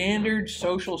standard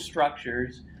social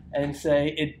structures and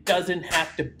say, it doesn't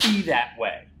have to be that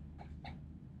way.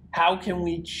 How can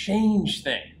we change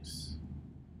things?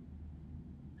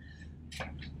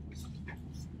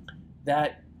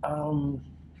 That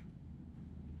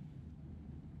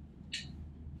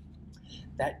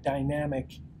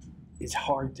dynamic is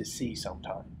hard to see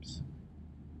sometimes.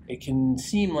 It can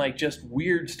seem like just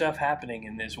weird stuff happening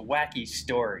in this wacky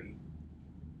story.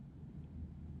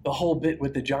 The whole bit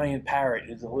with the giant parrot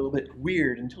is a little bit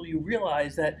weird until you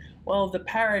realize that, well, the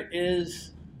parrot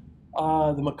is,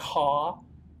 the macaw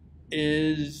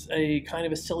is a kind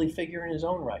of a silly figure in his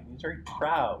own right. He's very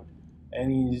proud,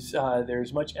 and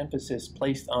there's much emphasis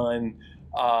placed on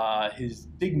his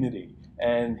dignity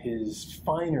and his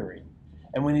finery.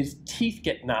 And when his teeth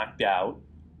get knocked out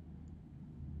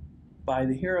by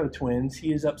the hero twins,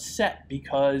 he is upset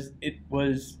because it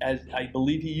was, as I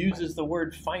believe he uses the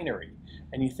word finery,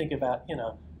 and you think about, you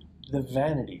know, the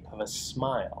vanity of a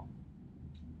smile.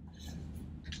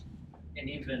 And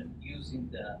even using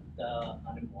the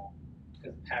animal,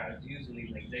 because parrots usually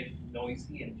like they're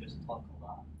noisy and just talk a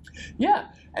lot. Yeah,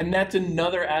 and that's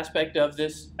another aspect of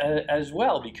this as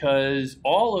well, because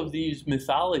all of these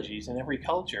mythologies in every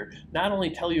culture not only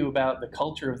tell you about the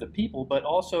culture of the people, but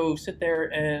also sit there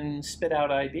and spit out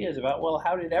ideas about, well,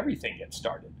 how did everything get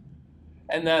started?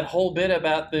 And that whole bit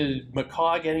about the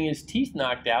macaw getting his teeth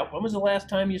knocked out, when was the last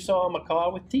time you saw a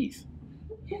macaw with teeth?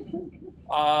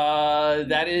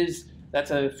 That's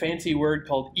a fancy word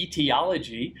called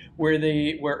etiology,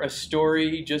 where a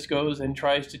story just goes and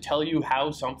tries to tell you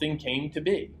how something came to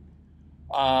be.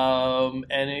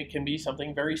 And it can be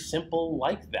something very simple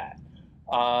like that.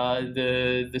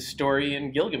 The story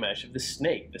in Gilgamesh of the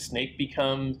snake. The snake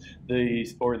becomes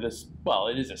it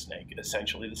is a snake,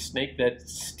 essentially. The snake that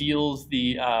steals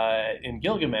in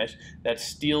Gilgamesh, that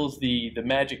steals the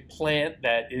magic plant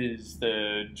that is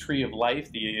the tree of life,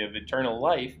 of eternal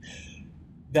life.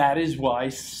 That is why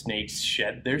snakes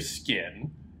shed their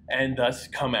skin and thus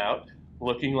come out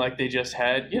looking like they just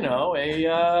had, you know,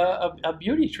 a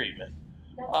beauty treatment.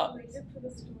 That's related to the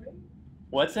story?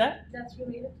 What's that? That's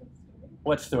related to the story?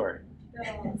 What story?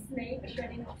 The snake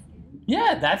shedding its skin?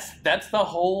 Yeah, that's the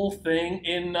whole thing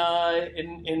in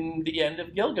the end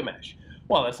of Gilgamesh.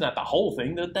 Well, that's not the whole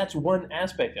thing. That's one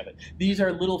aspect of it. These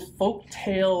are little folk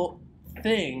tale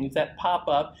things that pop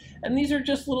up, and these are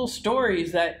just little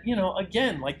stories that, you know,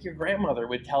 again, like your grandmother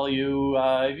would tell you,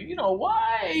 you know,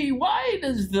 why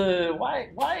is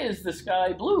the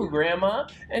sky blue, Grandma?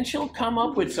 And she'll come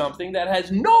up with something that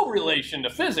has no relation to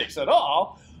physics at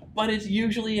all, but it's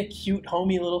usually a cute,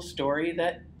 homey little story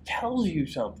that tells you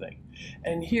something.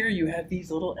 And here you have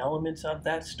these little elements of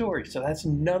that story. So that's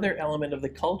another element of the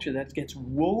culture that gets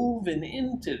woven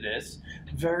into this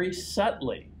very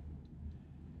subtly.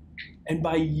 And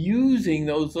by using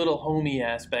those little homey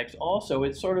aspects also,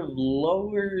 it sort of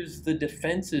lowers the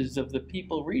defenses of the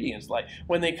people reading. It's like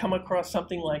when they come across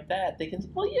something like that, they can say,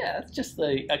 well, yeah, it's just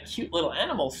a cute little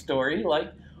animal story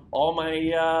like all my,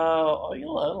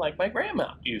 like my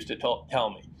grandma used to tell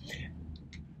me.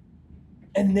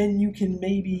 And then you can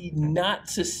maybe not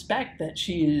suspect that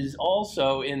she is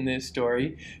also in this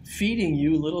story feeding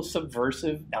you little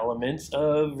subversive elements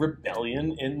of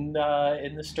rebellion in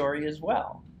the story as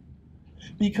well.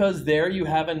 Because there you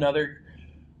have another,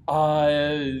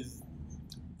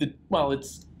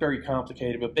 it's very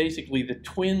complicated, but basically the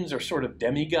twins are sort of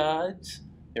demigods.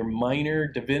 They're minor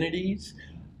divinities.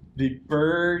 The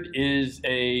bird is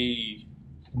a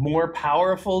more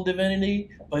powerful divinity,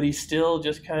 but he's still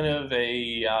just kind of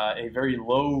a very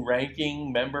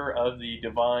low-ranking member of the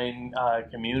divine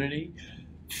community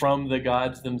from the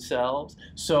gods themselves.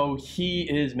 So he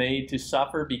is made to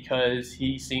suffer because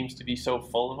he seems to be so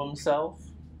full of himself.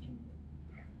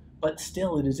 But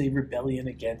still, it is a rebellion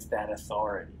against that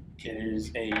authority. It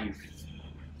is a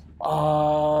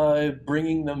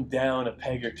bringing them down a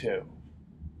peg or two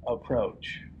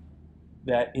approach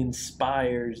that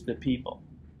inspires the people.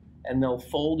 And they'll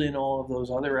fold in all of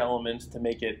those other elements to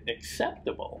make it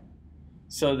acceptable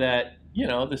so that, you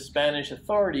know, the Spanish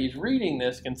authorities reading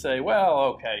this can say, well,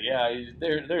 okay, yeah,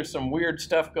 there's some weird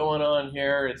stuff going on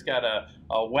here. It's got a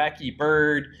wacky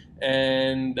bird,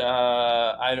 and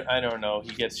I don't know, he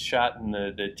gets shot in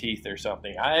the teeth or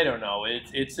something. I don't know.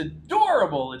 It's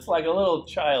adorable. It's like a little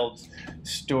child's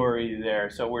story there,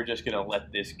 so we're just going to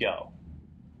let this go.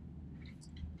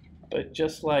 But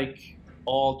just like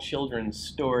all children's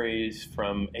stories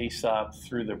from Aesop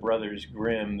through the Brothers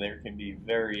Grimm, there can be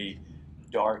very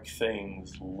dark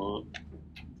things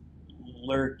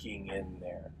lurking in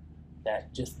there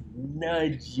that just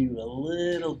nudge you a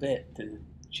little bit to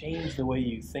change the way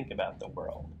you think about the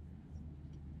world.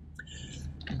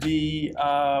 I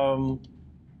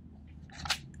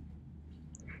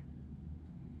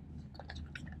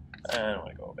don't want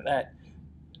to go over that.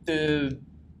 The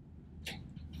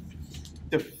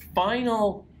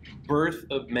final birth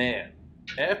of man,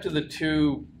 after the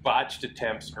two botched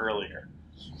attempts earlier,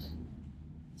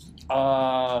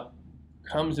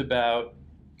 comes about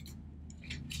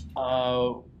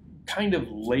kind of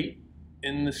late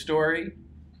in the story,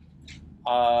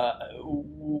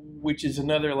 which is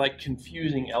another like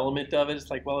confusing element of it. It's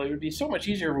like, well, it would be so much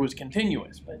easier if it was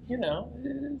continuous, but you know,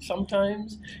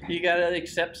 sometimes you gotta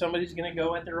accept somebody's gonna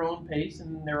go at their own pace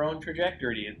and their own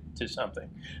trajectory to something.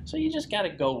 So you just gotta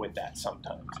go with that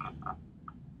sometimes.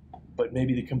 But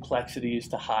maybe the complexity is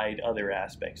to hide other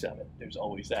aspects of it. There's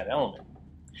always that element.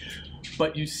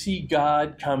 But you see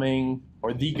God coming,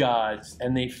 or the gods,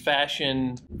 and they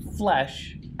fashion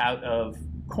flesh out of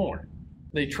corn.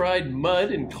 They tried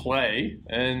mud and clay,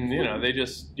 and they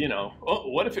just oh,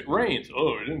 what if it rains?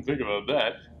 Oh, I didn't think about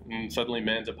that. And suddenly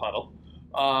man's a puddle.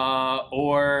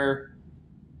 Or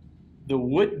the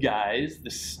wood guys,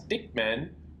 the stick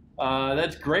men.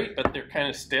 That's great, but they're kind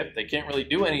of stiff. They can't really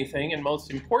do anything. And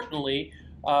most importantly,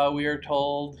 we are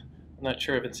told, I'm not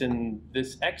sure if it's in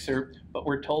this excerpt, but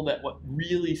we're told that what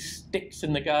really sticks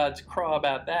in the god's craw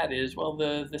about that is, well,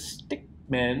 the stick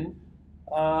men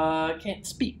can't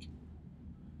speak.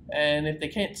 And if they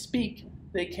can't speak,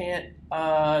 they can't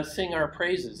sing our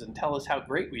praises and tell us how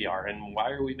great we are. And why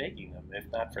are we making them if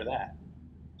not for that?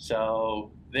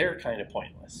 So they're kind of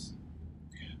pointless.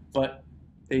 But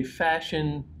they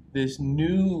fashion this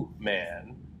new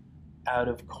man out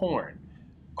of corn.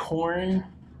 Corn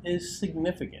is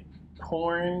significant.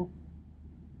 Corn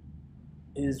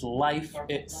is life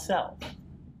itself.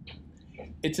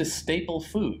 It's a staple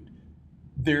food.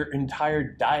 Their entire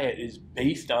diet is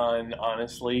based on,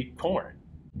 honestly, corn.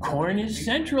 Corn is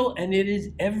central, and it is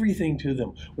everything to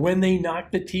them. When they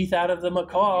knock the teeth out of the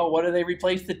macaw, what do they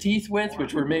replace the teeth with,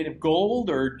 which were made of gold,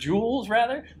 or jewels,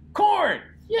 rather? Corn!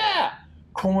 Yeah!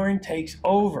 Corn takes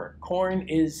over. Corn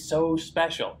is so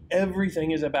special.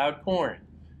 Everything is about corn.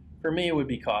 For me, it would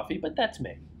be coffee, but that's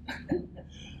me.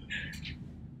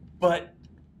 But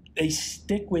they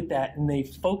stick with that, and they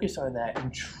focus on that,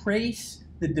 and trace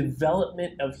the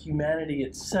development of humanity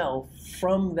itself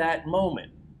from that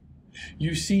moment.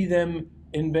 You see them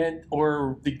invent,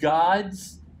 or the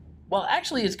gods, well,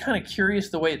 actually it's kind of curious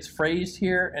the way it's phrased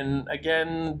here, and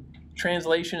again,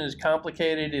 translation is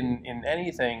complicated in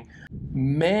anything.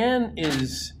 Man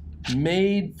is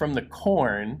made from the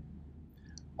corn,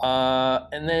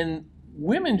 and then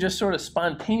women just sort of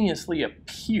spontaneously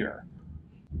appear.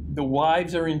 The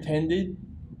wives are intended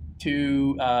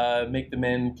to make the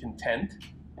men content,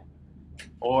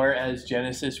 or as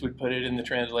Genesis would put it in the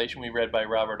translation we read by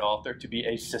Robert Alter, to be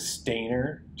a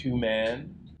sustainer to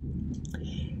man.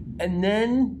 And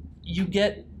then you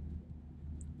get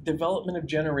development of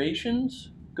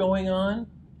generations going on.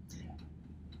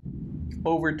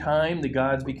 Over time, the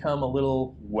gods become a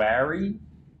little wary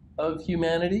of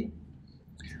humanity.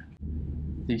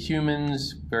 The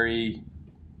humans very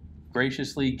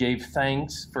graciously gave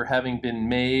thanks for having been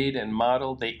made and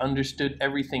modeled. They understood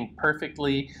everything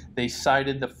perfectly. They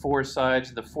sighted the four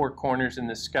sides, the four corners in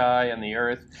the sky and the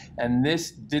earth, and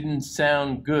this didn't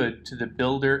sound good to the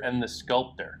builder and the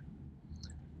sculptor.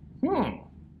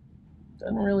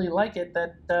 Doesn't really like it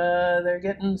that they're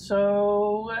getting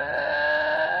so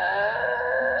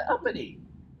uppity.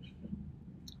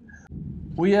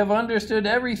 We have understood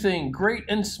everything, great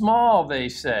and small, they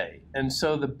say. And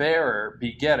so the bearer,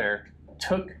 begetter,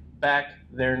 took back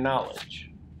their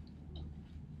knowledge.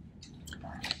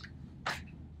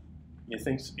 You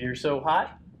think you're so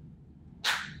hot?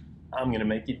 I'm going to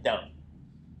make you dumb.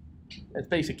 That's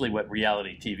basically what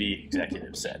reality TV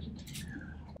executives said.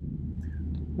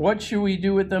 What should we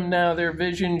do with them now? Their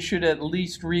vision should at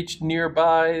least reach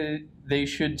nearby. They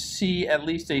should see at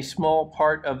least a small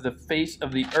part of the face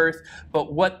of the earth,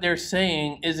 but what they're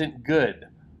saying isn't good.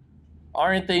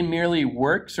 Aren't they merely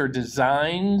works or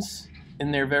designs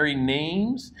in their very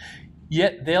names?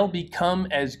 Yet they'll become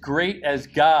as great as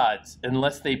gods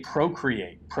unless they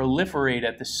procreate, proliferate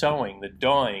at the sowing, the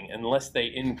dawing, unless they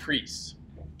increase.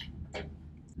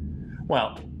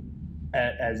 Well,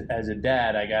 as a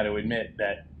dad, I got to admit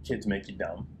that kids make you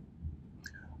dumb.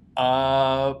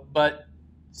 But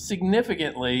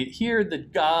significantly, here the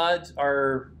gods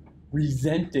are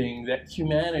resenting that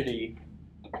humanity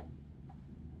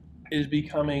is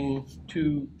becoming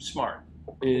too smart,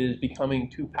 is becoming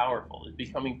too powerful, is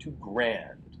becoming too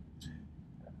grand.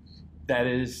 That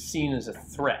is seen as a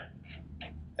threat.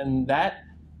 And that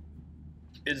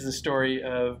is the story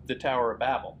of the Tower of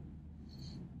Babel.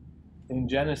 In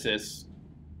Genesis,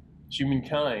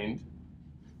 humankind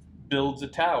builds a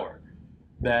tower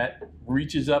that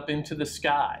reaches up into the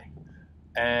sky.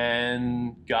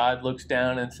 And God looks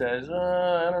down and says,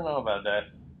 I don't know about that.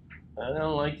 I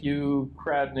don't like you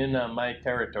crowding in on my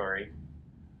territory.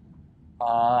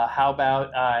 How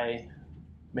about I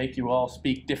make you all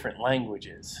speak different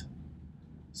languages?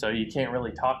 So you can't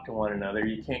really talk to one another,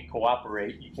 you can't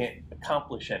cooperate, you can't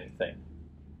accomplish anything.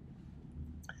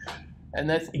 And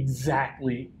that's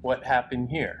exactly what happened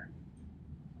here.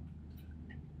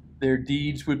 Their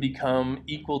deeds would become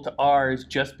equal to ours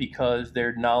just because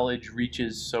their knowledge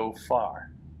reaches so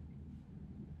far.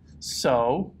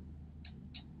 So,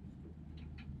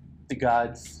 the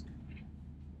gods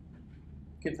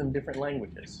give them different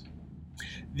languages.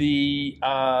 It's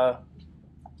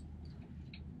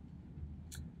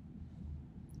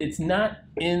not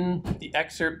in the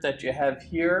excerpt that you have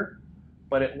here,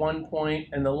 but at one point,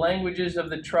 and the languages of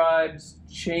the tribes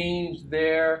changed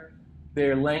their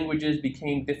languages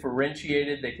became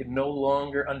differentiated. They could no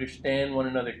longer understand one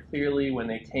another clearly when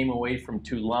they came away from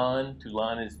Toulon.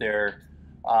 Toulon is their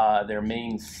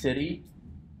main city.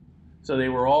 So they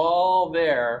were all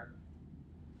there,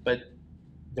 but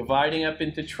dividing up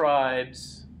into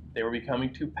tribes, they were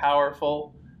becoming too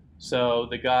powerful. So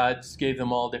the gods gave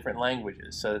them all different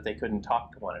languages so that they couldn't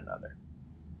talk to one another.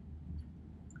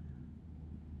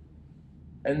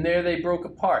 And there they broke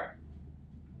apart.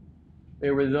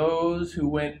 There were those who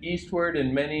went eastward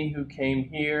and many who came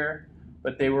here,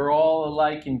 but they were all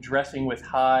alike in dressing with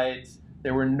hides.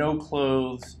 There were no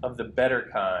clothes of the better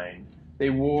kind. They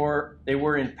were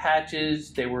in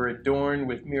patches, they were adorned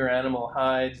with mere animal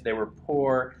hides, they were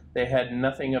poor, they had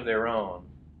nothing of their own.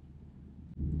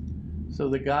 So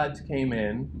the gods came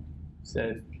in,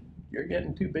 said, "You're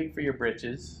getting too big for your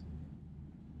britches.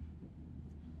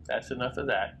 That's enough of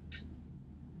that."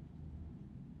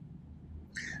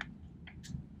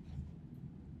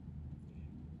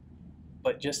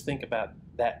 But just think about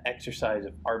that exercise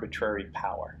of arbitrary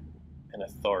power and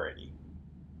authority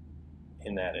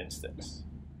in that instance,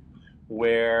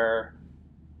 where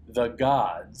the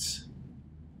gods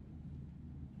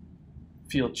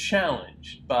feel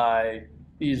challenged by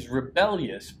these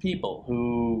rebellious people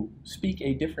who speak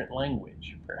a different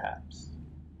language, perhaps.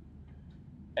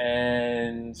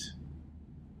 And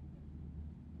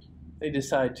they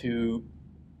decide to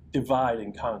divide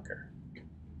and conquer.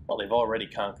 Well, they've already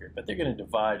conquered, but they're going to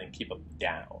divide and keep them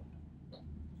down.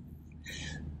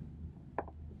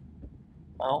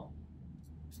 Well,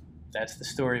 that's the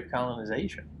story of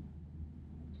colonization.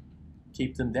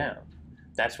 Keep them down.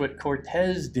 That's what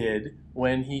Cortez did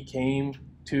when he came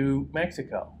to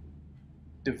Mexico.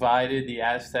 Divided the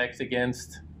Aztecs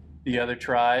against the other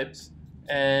tribes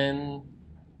and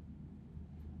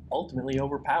ultimately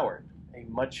overpowered a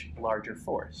much larger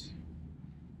force.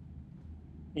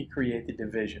 You create the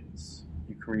divisions.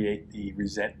 You create the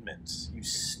resentments. You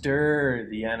stir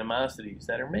the animosities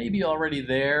that are maybe already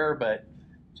there, but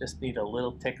just need a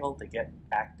little tickle to get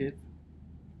active.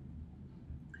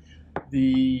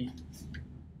 The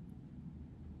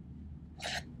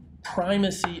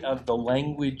primacy of the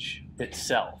language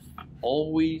itself,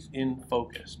 always in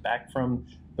focus, back from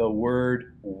the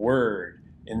word word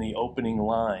in the opening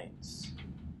lines,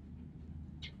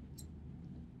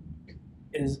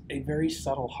 is a very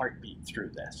subtle heartbeat through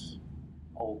this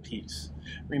whole piece.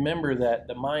 Remember that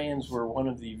the Mayans were one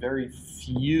of the very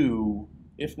few,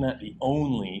 if not the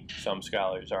only, some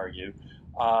scholars argue,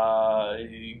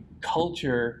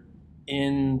 culture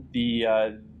in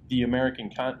the American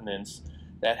continents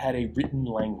that had a written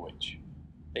language.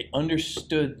 They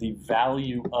understood the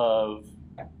value of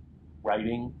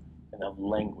writing and of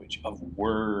language, of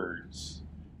words.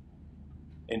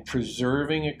 In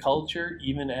preserving a culture,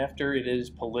 even after it is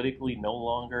politically no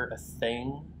longer a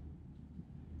thing,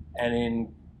 and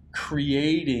in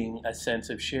creating a sense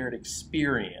of shared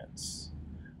experience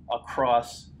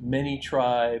across many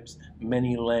tribes,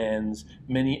 many lands,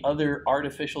 many other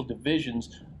artificial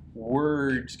divisions,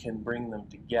 words can bring them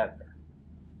together.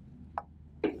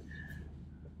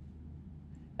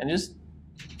 And just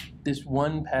this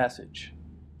one passage.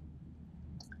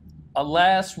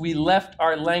 Alas, we left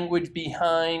our language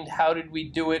behind. How did we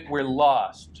do it? We're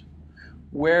lost.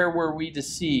 Where were we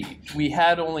deceived? We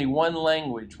had only one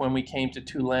language when we came to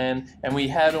Toulon, and we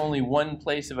had only one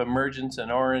place of emergence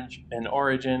and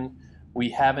origin. We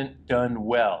haven't done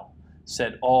well,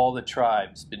 said all the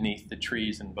tribes beneath the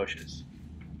trees and bushes.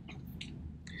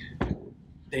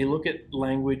 They look at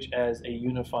language as a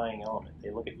unifying element.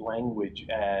 They look at language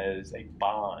as a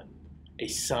bond, a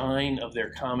sign of their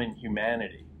common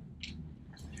humanity.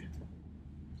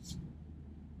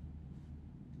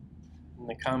 In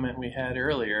the comment we had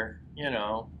earlier,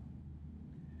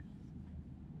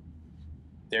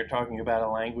 they're talking about a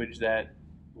language that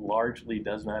largely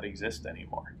does not exist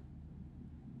anymore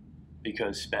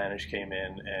because Spanish came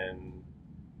in and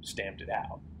stamped it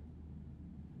out.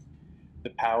 The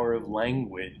power of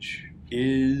language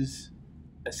is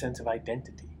a sense of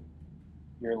identity.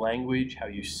 Your language, how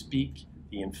you speak,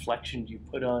 the inflection you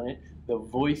put on it, the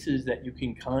voices that you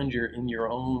can conjure in your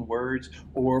own words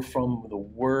or from the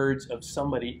words of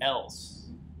somebody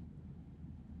else.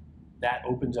 That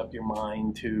opens up your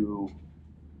mind to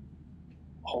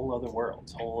whole other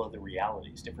worlds, whole other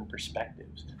realities, different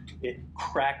perspectives. It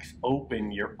cracks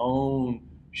open your own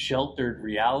sheltered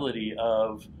reality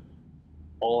of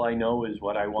all I know is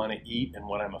what I want to eat and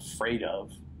what I'm afraid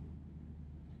of,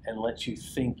 and lets you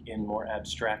think in more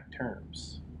abstract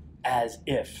terms, as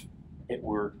if it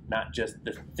were not just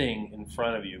the thing in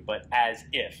front of you, but as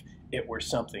if it were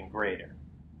something greater.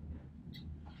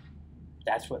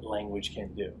 That's what language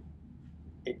can do.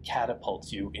 It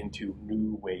catapults you into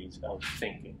new ways of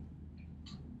thinking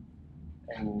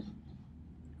and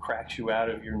cracks you out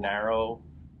of your narrow,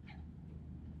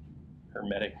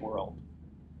 hermetic world.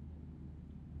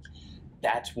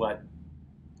 That's what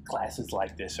classes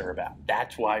like this are about.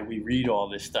 That's why we read all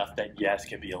this stuff that, yes,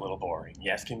 can be a little boring,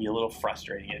 yes, can be a little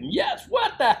frustrating, and yes,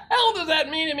 what the hell does that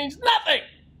mean? It means nothing!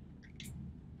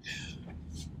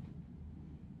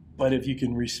 But if you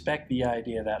can respect the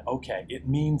idea that, okay, it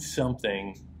means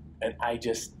something, and I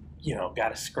just, got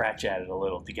to scratch at it a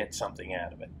little to get something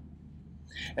out of it.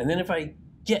 And then if I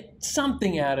get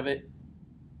something out of it,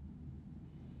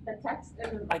 The text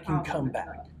isn't I can come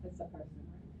back. It's the person.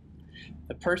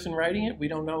 The person writing it, we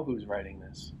don't know who's writing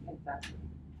this. Exactly.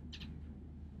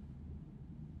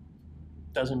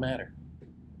 Doesn't matter.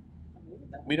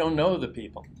 We don't know the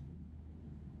people.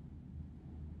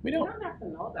 We You don't. don't have to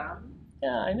know them,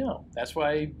 Yeah, I know. That's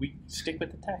why we stick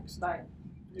with the text. but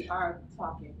we are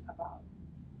talking about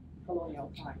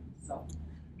colonial times, so.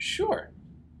 Sure.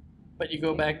 But you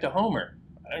go back to Homer.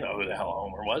 I don't know who the hell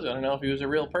Homer was. I don't know if he was a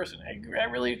real person. I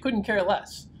really couldn't care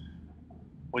less.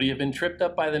 Would he have been tripped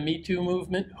up by the Me Too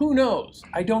movement? Who knows?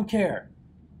 I don't care.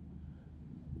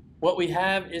 What we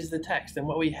have is the text, and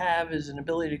what we have is an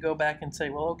ability to go back and say,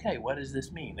 well, okay, what does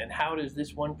this mean? And how does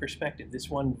this one perspective, this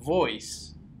one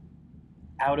voice,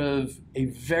 out of a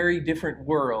very different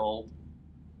world,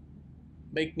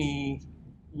 make me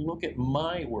look at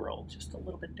my world just a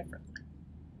little bit differently?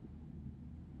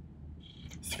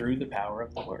 Through the power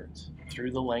of the words,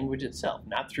 through the language itself,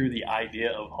 not through the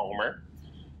idea of Homer,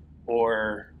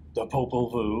 or the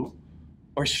Popul Vuh,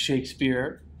 or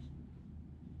Shakespeare,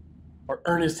 or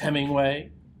Ernest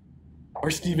Hemingway,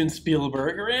 or Steven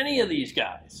Spielberg, or any of these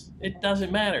guys. It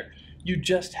doesn't matter. You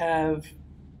just have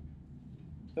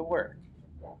the word,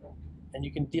 and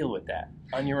you can deal with that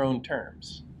on your own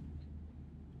terms.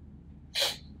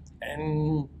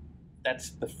 And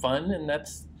that's the fun, and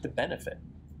that's the benefit,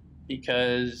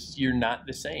 because you're not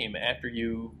the same after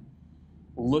you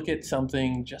look at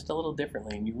something just a little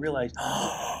differently and you realize,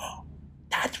 oh,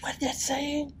 that's what they're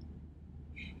saying?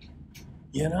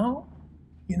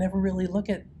 You never really look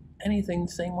at anything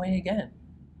the same way again.